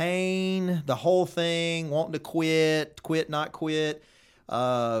 Pain, the whole thing, wanting to quit, not quit.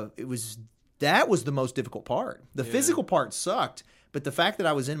 That was the most difficult part. The physical part sucked, but the fact that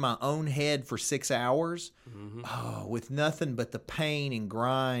I was in my own head for 6 hours, with nothing but the pain and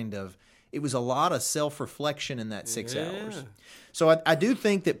grind of, it was a lot of self-reflection in that 6 hours. So I do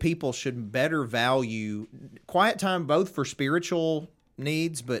think that people should better value quiet time, both for spiritual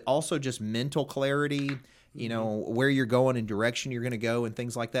needs, but also just mental clarity, where you're going and direction you're going to go and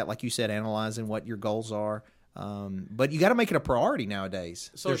things like that. Like you said, analyzing what your goals are. But you got to make it a priority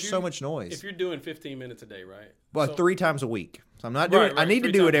nowadays. So there's so much noise. If you're doing 15 minutes a day, right? Well, 3 times a week. So I'm not doing. I need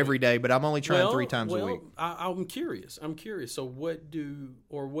to do it every day, but I'm only trying 3 times a week. I'm curious. So what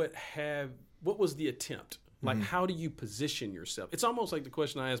was the attempt? Like, how do you position yourself? It's almost like the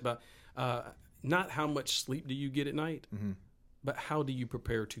question I asked about not how much sleep do you get at night, but how do you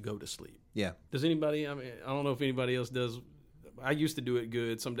prepare to go to sleep? Yeah. Does anybody? I mean, I don't know if anybody else does. I used to do it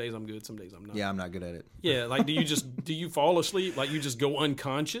good. Some days I'm good. Some days I'm not. Yeah, I'm not good at it. Yeah, like do you fall asleep? Like you just go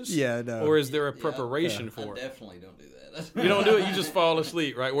unconscious? Yeah, no. Or is there a preparation for it? I definitely don't do that. You don't do it. You just fall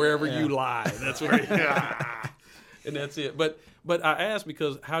asleep, right? Wherever you lie. That's where. And that's it. But I asked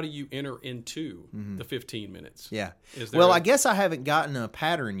because how do you enter into the 15 minutes? Yeah. I guess I haven't gotten a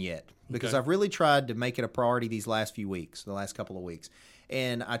pattern yet because I've really tried to make it a priority the last couple of weeks.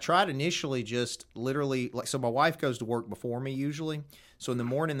 And I tried initially just literally, so my wife goes to work before me usually. So in the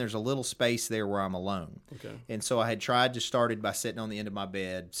morning, there's a little space there where I'm alone. Okay. And so I had tried to started by sitting on the end of my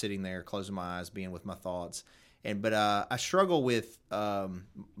bed, sitting there, closing my eyes, being with my thoughts. But I struggle with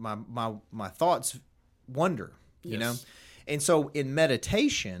my thoughts wander, you know? And so in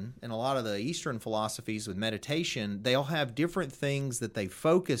meditation, and a lot of the Eastern philosophies with meditation, they'll have different things that they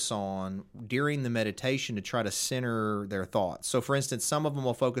focus on during the meditation to try to center their thoughts. So for instance, some of them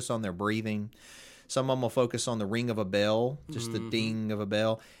will focus on their breathing. Some of them will focus on the ring of a bell, just the ding of a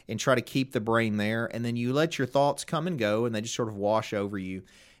bell, and try to keep the brain there. And then you let your thoughts come and go, and they just sort of wash over you.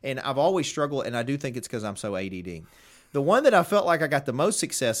 And I've always struggled, and I do think it's because I'm so ADD. The one that I felt like I got the most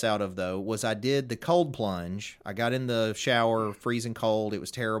success out of, though, was I did the cold plunge. I got in the shower, freezing cold. It was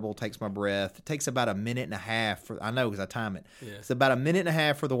terrible. Takes my breath. It takes about a minute and a half. I know because I time it. Yeah. It's about a minute and a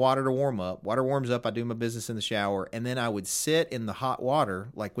half for the water to warm up. Water warms up. I do my business in the shower. And then I would sit in the hot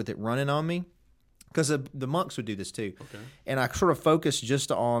water, like with it running on me, because the monks would do this too. Okay. And I sort of focused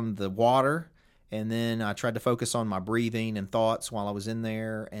just on the water. And then I tried to focus on my breathing and thoughts while I was in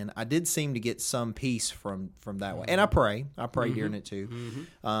there. And I did seem to get some peace from that way. And I pray. I pray during it too.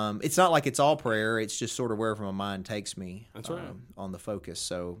 It's not like it's all prayer. It's just sort of wherever my mind takes me. That's right. On the focus.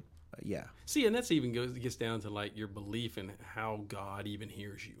 So, yeah. See, and that's even gets down to like your belief in how God even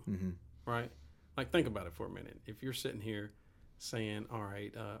hears you. Right? Like think about it for a minute. If you're sitting here saying, all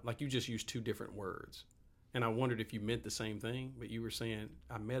right, like you just used two different words. And I wondered if you meant the same thing, but you were saying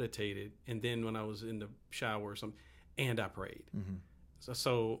I meditated, and then when I was in the shower or something, and I prayed. Mm-hmm.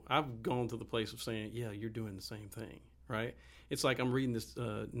 So I've gone to the place of saying, yeah, you're doing the same thing, right? It's like I'm reading this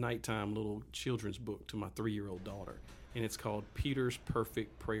nighttime little children's book to my 3-year-old daughter, and it's called Peter's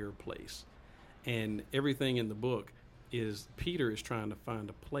Perfect Prayer Place. And everything in the book is Peter is trying to find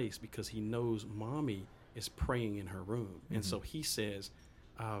a place because he knows mommy is praying in her room. Mm-hmm. And so he says,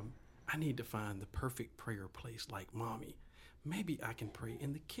 I need to find the perfect prayer place like mommy. Maybe I can pray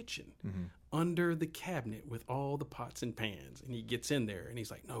in the kitchen, under the cabinet with all the pots and pans. And he gets in there and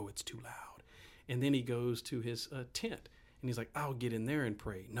he's like, no, it's too loud. And then he goes to his tent and he's like, I'll get in there and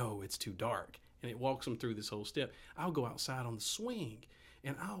pray. No, it's too dark. And it walks him through this whole step. I'll go outside on the swing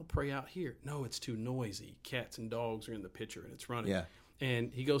and I'll pray out here. No, it's too noisy. Cats and dogs are in the picture and it's running. Yeah.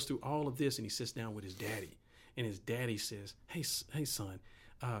 And he goes through all of this and he sits down with his daddy. And his daddy says, hey son,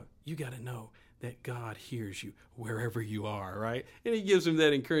 you got to know that God hears you wherever you are, right? And he gives him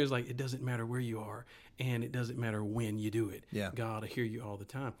that encouragement, like, it doesn't matter where you are, and it doesn't matter when you do it. Yeah. God will hear you all the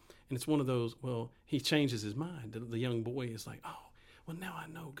time. And it's one of those, well, he changes his mind. The young boy is like, oh, well, now I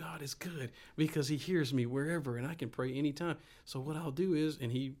know God is good because he hears me wherever, and I can pray anytime. So what I'll do is,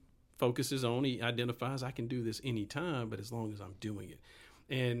 and he focuses on, he identifies, I can do this anytime, but as long as I'm doing it.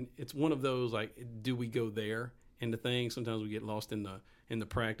 And it's one of those, like, do we go there into things? Sometimes we get lost in the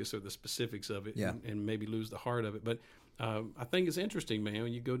practice or the specifics of it, and maybe lose the heart of it. But I think it's interesting, man,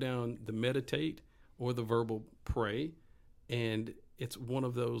 when you go down the meditate or the verbal pray, and it's one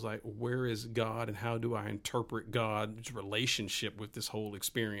of those, like, where is God and how do I interpret God's relationship with this whole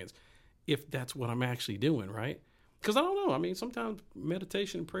experience, if that's what I'm actually doing, right? Because I don't know. I mean, sometimes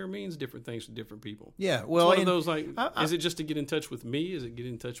meditation and prayer means different things to different people. Yeah, well, it's one of those, like, is it just to get in touch with me? Is it get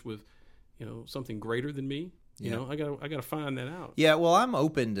in touch with, something greater than me? You know, I gotta find that out. Yeah, well, I'm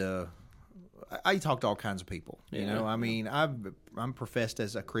open to. I talk to all kinds of people. You know, I mean, I'm professed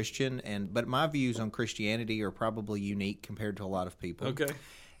as a Christian, but my views on Christianity are probably unique compared to a lot of people. Okay.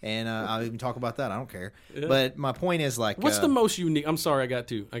 And I'll even talk about that. I don't care. Yeah. But my point is, like, what's the most unique? I'm sorry, I got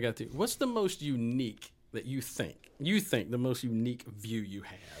to. What's the most unique that you think the most unique view you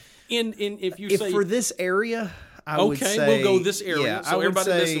have if say for this area? I would say, we'll go this area. Yeah, so everybody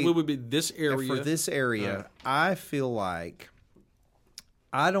listen, would be this area. For this area, I feel like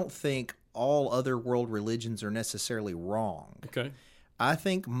I don't think all other world religions are necessarily wrong. Okay. I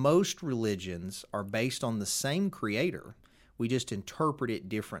think most religions are based on the same creator. We just interpret it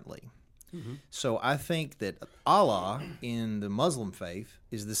differently. Mm-hmm. So I think that Allah in the Muslim faith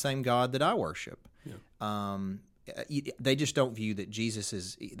is the same God that I worship. Yeah. They just don't view that Jesus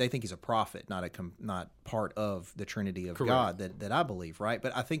is. They think he's a prophet, not part of the Trinity of God that I believe, right?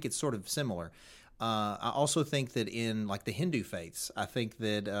 But I think it's sort of similar. I also think that in, like, the Hindu faiths, I think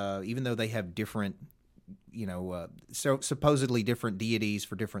that even though they have different, supposedly different deities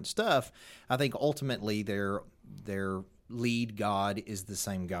for different stuff, I think ultimately their lead God is the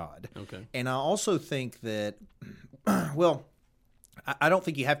same God. Okay. And I also think that, well, I don't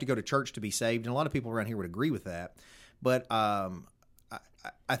think you have to go to church to be saved, and a lot of people around here would agree with that. But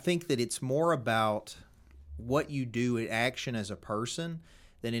I think that it's more about what you do in action as a person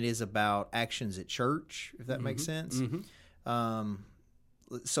than it is about actions at church, if that makes sense. Mm-hmm.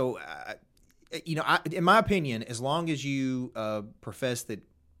 In my opinion, as long as you profess that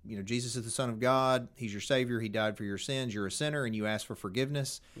Jesus is the Son of God, he's your Savior, he died for your sins, you're a sinner, and you ask for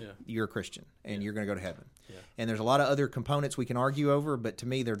forgiveness, you're a Christian, and you're going to go to heaven. Yeah. And there's a lot of other components we can argue over, but to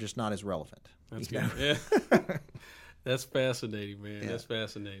me, they're just not as relevant. That's good. Yeah. That's fascinating, man. Yeah. That's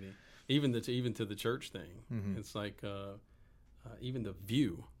fascinating. Even to the church thing. It's like even the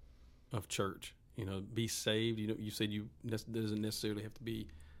view of church, be saved. You said you doesn't necessarily have to be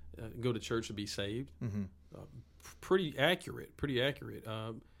go to church to be saved. Mm-hmm. Pretty accurate.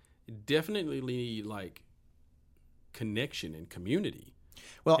 Definitely need, like, connection and community.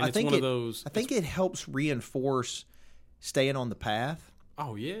 Well, and I think I think it helps reinforce staying on the path.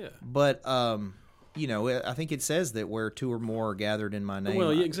 Oh yeah. But I think it says that where two or more are gathered in my name,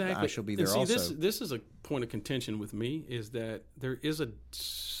 well, yeah, exactly. I shall be there also. This is a point of contention with me, is that there is a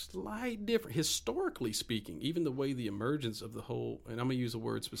slight difference, historically speaking, even the way the emergence of the whole, and I'm going to use a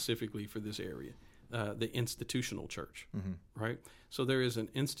word specifically for this area, the institutional church, right? So there is an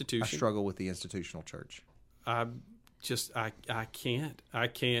institution. I struggle with the institutional church. I can't.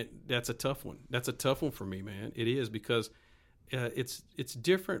 That's a tough one. That's a tough one for me, man. It is, because it's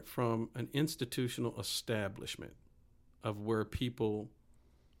different from an institutional establishment of where people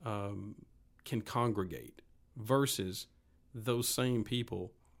can congregate versus those same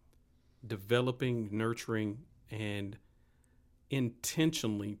people developing, nurturing, and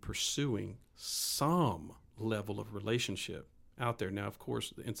intentionally pursuing some level of relationship out there. Now, of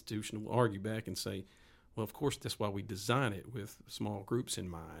course, the institution will argue back and say, well, of course, that's why we design it with small groups in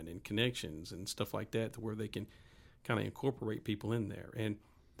mind and connections and stuff like that, to where they can kind of incorporate people in there. And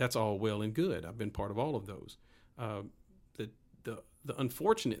that's all well and good. I've been part of all of those. The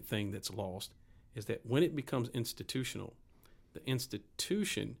unfortunate thing that's lost is that when it becomes institutional, the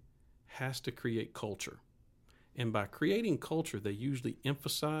institution has to create culture. And by creating culture, they usually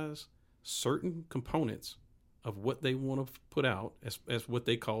emphasize certain components of what they want to put out as what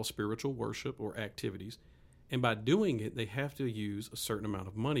they call spiritual worship or activities. And by doing it, they have to use a certain amount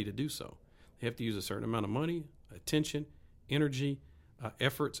of money to do so. They have to use a certain amount of money, attention, energy,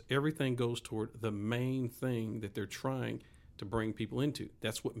 efforts. Everything goes toward the main thing that they're trying to bring people into.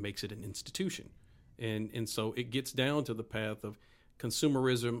 That's what makes it an institution. And so it gets down to the path of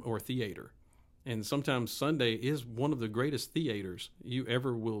consumerism or theater. And sometimes Sunday is one of the greatest theaters you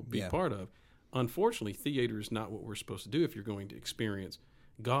ever will be part of. Unfortunately, theater is not what we're supposed to do if you're going to experience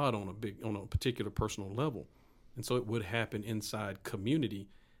God on a particular personal level. And so it would happen inside community.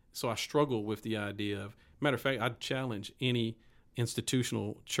 So I struggle with the idea of, matter of fact, I'd challenge any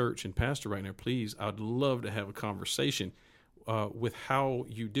institutional church and pastor right now, please, I'd love to have a conversation with how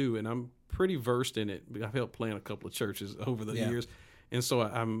you do. And I'm pretty versed in it. I've helped plan a couple of churches over the years. And so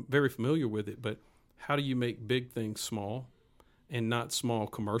I'm very familiar with it. But how do you make big things small and not small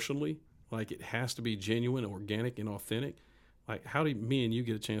commercially? Like, it has to be genuine, organic, and authentic. Like, how do me and you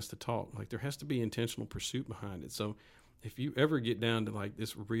get a chance to talk? Like, there has to be intentional pursuit behind it. So if you ever get down to like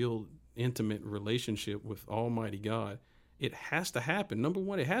this real intimate relationship with Almighty God, it has to happen. Number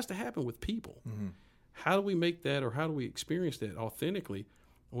one, it has to happen with people. Mm-hmm. How do we make that, or how do we experience that authentically,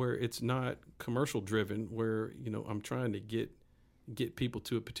 where it's not commercial driven, where, you know, I'm trying to get people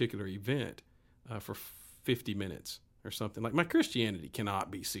to a particular event for 50 minutes or something. Like, my Christianity cannot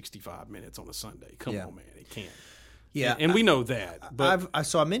be 65 minutes on a Sunday. Come on, man. It can't. Yeah. And we know that. But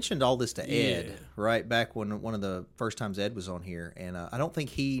so I mentioned all this to Ed, right, back when one of the first times Ed was on here. And I don't think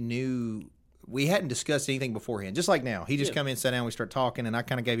he knew, we hadn't discussed anything beforehand. Just like now. He just come in, sat down, we start talking, and I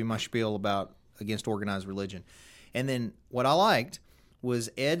kind of gave him my spiel about against organized religion. And then what I liked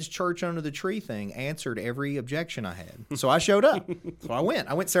was Ed's church under the tree thing answered every objection I had. So I showed up. So I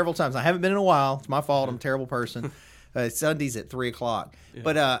went several times. I haven't been in a while. It's my fault. I'm a terrible person. Sunday's at 3:00. Yeah.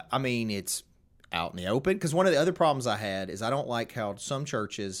 But, I mean, it's out in the open. Because one of the other problems I had is I don't like how some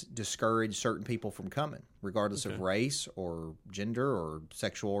churches discourage certain people from coming, regardless of race or gender or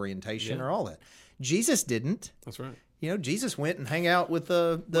sexual orientation or all that. Jesus didn't. That's right. You know, Jesus went and hang out with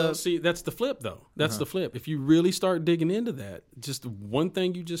the... Well, see, that's the flip, though. That's the flip. If you really start digging into that, just one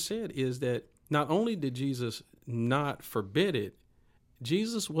thing you just said is that not only did Jesus not forbid it,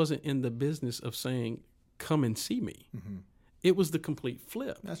 Jesus wasn't in the business of saying, come and see me. Mm-hmm. It was the complete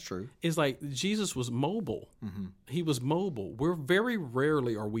flip. That's true. It's like Jesus was mobile. Mm-hmm. He was mobile. We're very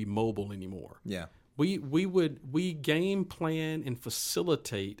rarely are we mobile anymore. Yeah. We game plan and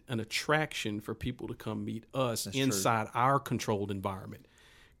facilitate an attraction for people to come meet us inside our controlled environment.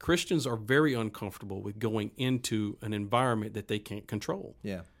 Christians are very uncomfortable with going into an environment that they can't control.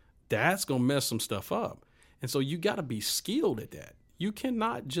 Yeah. That's going to mess some stuff up. And so you got to be skilled at that. You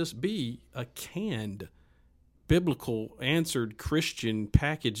cannot just be a canned, biblical, answered Christian,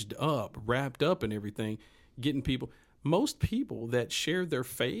 packaged up, wrapped up in everything, getting people. Most people that share their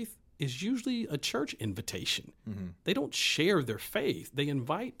faith is usually a church invitation. Mm-hmm. They don't share their faith. They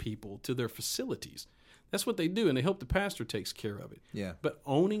invite people to their facilities. That's what they do, and they hope the pastor takes care of it. Yeah. But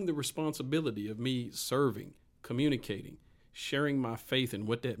owning the responsibility of me serving, communicating, sharing my faith and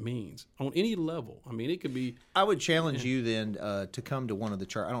what that means on any level. I mean, it could be... I would challenge you then to come to one of the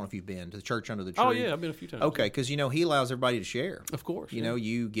church. I don't know if you've been to the church under the tree. Oh, yeah, I've been a few times. Okay, because, you know, he allows everybody to share. Of course. You know,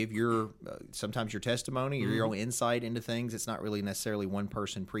 you give your, sometimes your testimony or your own insight into things. It's not really necessarily one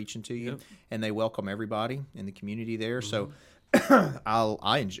person preaching to you. Yep. And they welcome everybody in the community there. So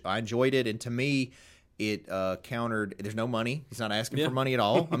I enjoyed it. And to me, it countered, there's no money. He's not asking for money at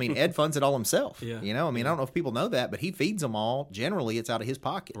all. I mean, Ed funds it all himself. Yeah. You know, I mean, I don't know if people know that, but he feeds them all. Generally, it's out of his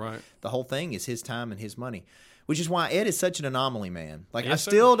pocket. Right. The whole thing is his time and his money, which is why Ed is such an anomaly, man. Like, I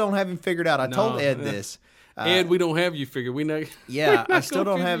still don't have him figured out. I told Ed this. Ed, we don't have you figured. I still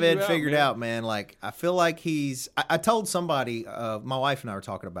don't have Ed figured out, man. Like, I feel like I told somebody, my wife and I were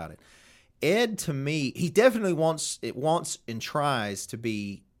talking about it. Ed, to me, he definitely wants and tries to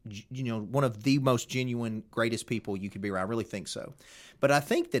be, you know, one of the most genuine, greatest people you could be around. I really think so. But I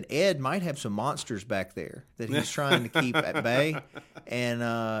think that Ed might have some monsters back there that he's trying to keep at bay.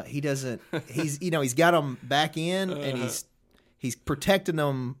 And he's got them back in, and he's protecting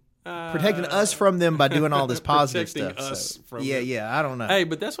them protecting us from them by doing all this positive stuff. Us from yeah, them. yeah, I don't know. Hey,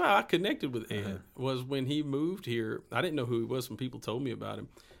 but that's why I connected with Ed, was when he moved here. I didn't know who he was when people told me about him.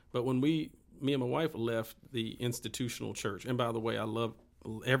 But when me and my wife left the institutional church, and by the way, I love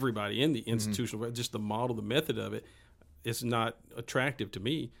everybody in the institutional, just the model, the method of it, it's not attractive to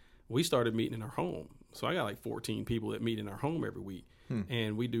me. We started meeting in our home. So I got like 14 people that meet in our home every week.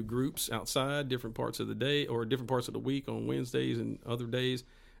 And we do groups outside different parts of the day or different parts of the week on Wednesdays and other days.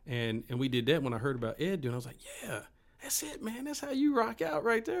 And we did that when I heard about Ed doing. I was like, yeah, that's it, man. That's how you rock out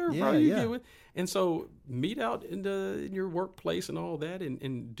right there, bro. You get with. And so meet out in your workplace and all that,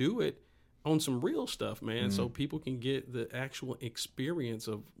 and do it on some real stuff, man, so people can get the actual experience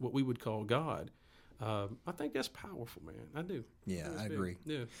of what we would call God. I think that's powerful, man. I do. Yeah, I agree.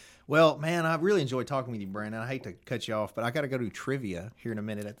 Yeah. Well, man, I really enjoyed talking with you, Brandon. I hate to cut you off, but I got to go do trivia here in a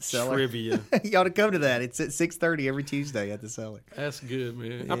minute at the Cellar. Trivia. You ought to come to that. It's at 6:30 every Tuesday at the Cellar. That's good,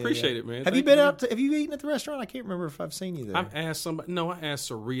 man. I appreciate it, man. Have you been out? Have you eaten at the restaurant? I can't remember if I've seen you there. I've asked somebody. No, I asked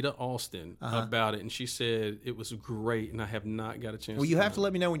Sarita Austin about it, and she said it was great, and I have not got a chance. Well, you have to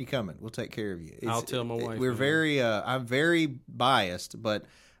let me know when you're coming. We'll take care of you. I'll tell my wife. We're very. I'm very biased, but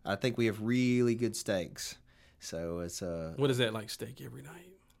I think we have really good steaks. So it's What is that, like steak every night?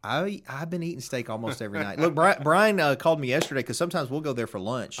 I've been eating steak almost every night. Look, Brian called me yesterday because sometimes we'll go there for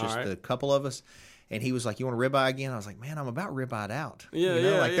lunch, just a couple of us, and he was like, "You want a ribeye again?" I was like, "Man, I'm about ribeyed out." Yeah,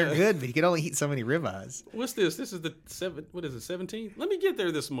 they're good, but you can only eat so many ribeyes. What's this? This is the 17th. Let me get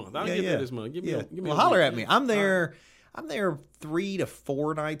there this month. I'll get there this month. Give me holler at me. I'm there. I'm there 3 to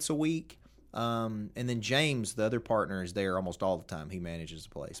 4 nights a week. And then James, the other partner, is there almost all the time. He manages the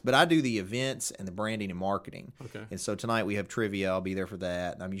place. But I do the events and the branding and marketing. Okay. And so tonight we have trivia. I'll be there for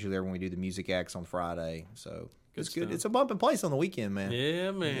that. And I'm usually there when we do the music acts on Friday. So it's good. It's a bumping place on the weekend, man.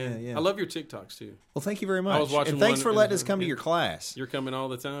 Yeah, man. Yeah. I love your TikToks, too. Well, thank you very much. I was watching and thanks for letting us come to your class. You're coming all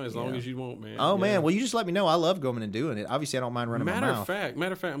the time as long as you want, man. Oh, man. Well, you just let me know. I love going and doing it. Obviously, I don't mind running my mouth.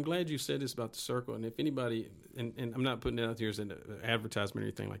 Matter of fact, I'm glad you said this about the circle. And if anybody, and I'm not putting it out there as an advertisement or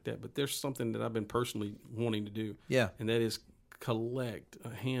anything like that, but there's something that I've been personally wanting to do. Yeah. And that is collect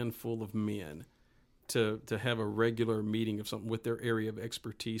a handful of men to have a regular meeting of something with their area of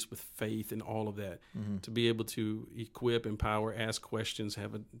expertise, with faith and all of that, to be able to equip, empower, ask questions,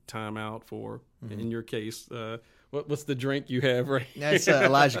 have a timeout for, in your case, what's the drink you have right That's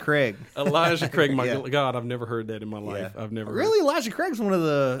Elijah Craig. Elijah Craig. My God, I've never heard that in my life. Yeah. I've never really Elijah Craig's one of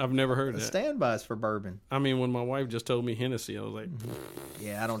the I've never heard that standbys for bourbon. I mean, when my wife just told me Hennessy, I was like,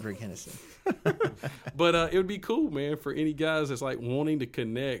 yeah, I don't drink Hennessy. But it would be cool, man, for any guys that's like wanting to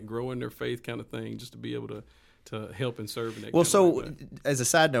connect, grow in their faith kind of thing, just to be able to help and serve in that. Well, so as a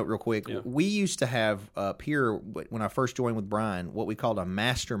side note real quick, we used to have up here when I first joined with Brian what we called a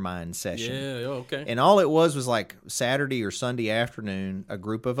mastermind session. Yeah, okay. And all it was like Saturday or Sunday afternoon, a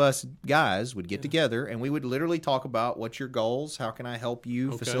group of us guys would get together and we would literally talk about what's your goals, how can I help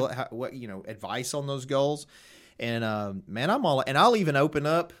you facilitate, what advice on those goals. And man, I'll even open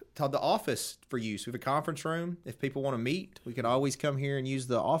up to the office for use. We have a conference room. If people want to meet, we can always come here and use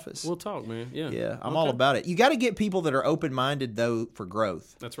the office. We'll talk, man. Yeah, I'm all about it. You got to get people that are open-minded though for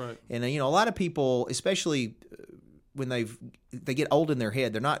growth. That's right. And a lot of people, especially when they get old in their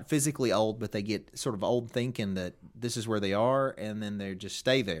head, they're not physically old, but they get sort of old thinking that this is where they are, and then they just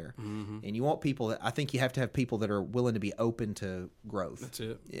stay there. Mm-hmm. And you want people that I think you have to have people that are willing to be open to growth. That's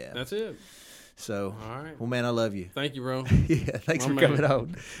it. Yeah, that's it. So, all right. Well, man, I love you. Thank you, bro. Yeah, thanks for coming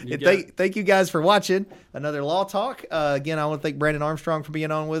on. And thank you guys for watching another Law Talk. Again, I want to thank Brandon Armstrong for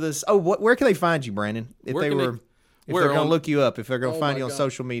being on with us. Oh, where can they find you, Brandon? If they're going to look you up, if they're going to find you on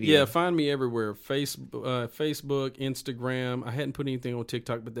social media. Yeah, find me everywhere. Facebook, Instagram. I hadn't put anything on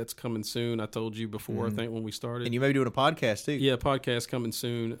TikTok, but that's coming soon. I told you before, I think, when we started. And you may be doing a podcast, too. Yeah, podcast coming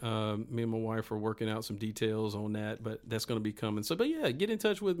soon. Me and my wife are working out some details on that, but that's going to be coming. So, but yeah, get in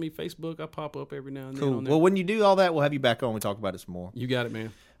touch with me. Facebook, I pop up every now and then. Cool. Well, when you do all that, we'll have you back on. We'll talk about it some more. You got it,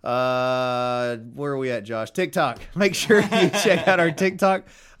 man. Where are we at, Josh? TikTok. Make sure you check out our TikTok.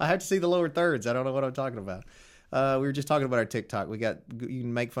 I have to see the lower thirds. I don't know what I'm talking about. We were just talking about our TikTok. You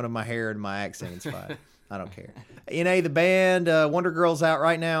can make fun of my hair and my accent. It's fine. I don't care. NA the band, Wonder Girl's out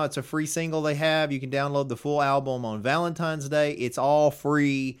right now. It's a free single they have. You can download the full album on Valentine's Day. It's all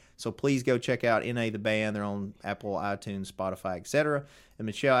free. So please go check out NA the band. They're on Apple, iTunes, Spotify, etc. And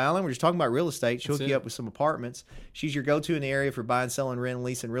Michelle Allen, we're just talking about real estate. She'll hook you up with some apartments. She's your go-to in the area for buying, selling, renting,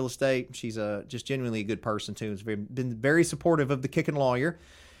 leasing real estate. She's just genuinely a good person, too. Has been very supportive of the Kicking Lawyer.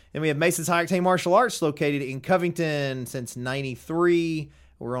 And we have Mason's High Octane Martial Arts located in Covington since '93.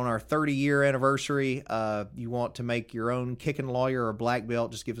 We're on our 30-year anniversary. You want to make your own Kicking Lawyer or black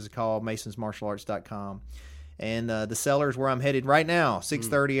belt, just give us a call, masonsmartialarts.com. And the Cellar is where I'm headed right now.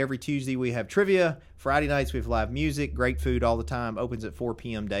 6:30 every Tuesday we have trivia. Friday nights we have live music. Great food all the time. Opens at 4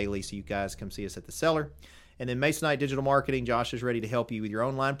 p.m. daily, so you guys come see us at the Cellar. And then Masonite Digital Marketing. Josh is ready to help you with your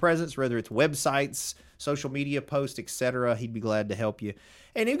online presence, whether it's websites, social media posts, etc. He'd be glad to help you.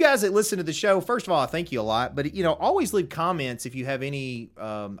 And you guys that listen to the show, first of all, I thank you a lot. But, always leave comments if you have any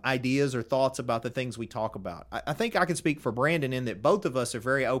ideas or thoughts about the things we talk about. I think I can speak for Brandon in that both of us are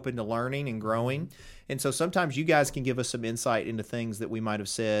very open to learning and growing. And so sometimes you guys can give us some insight into things that we might have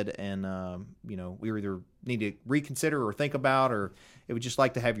said and, we either need to reconsider or think about, or it would just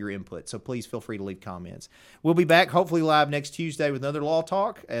like to have your input. So please feel free to leave comments. We'll be back hopefully live next Tuesday with another Law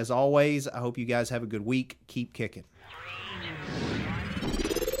Talk. As always, I hope you guys have a good week. Keep kicking.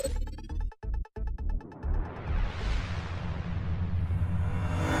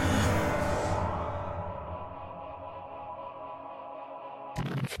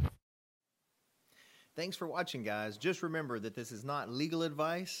 Thanks for watching, guys. Just remember that this is not legal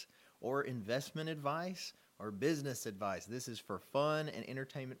advice or investment advice or business advice. This is for fun and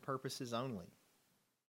entertainment purposes only.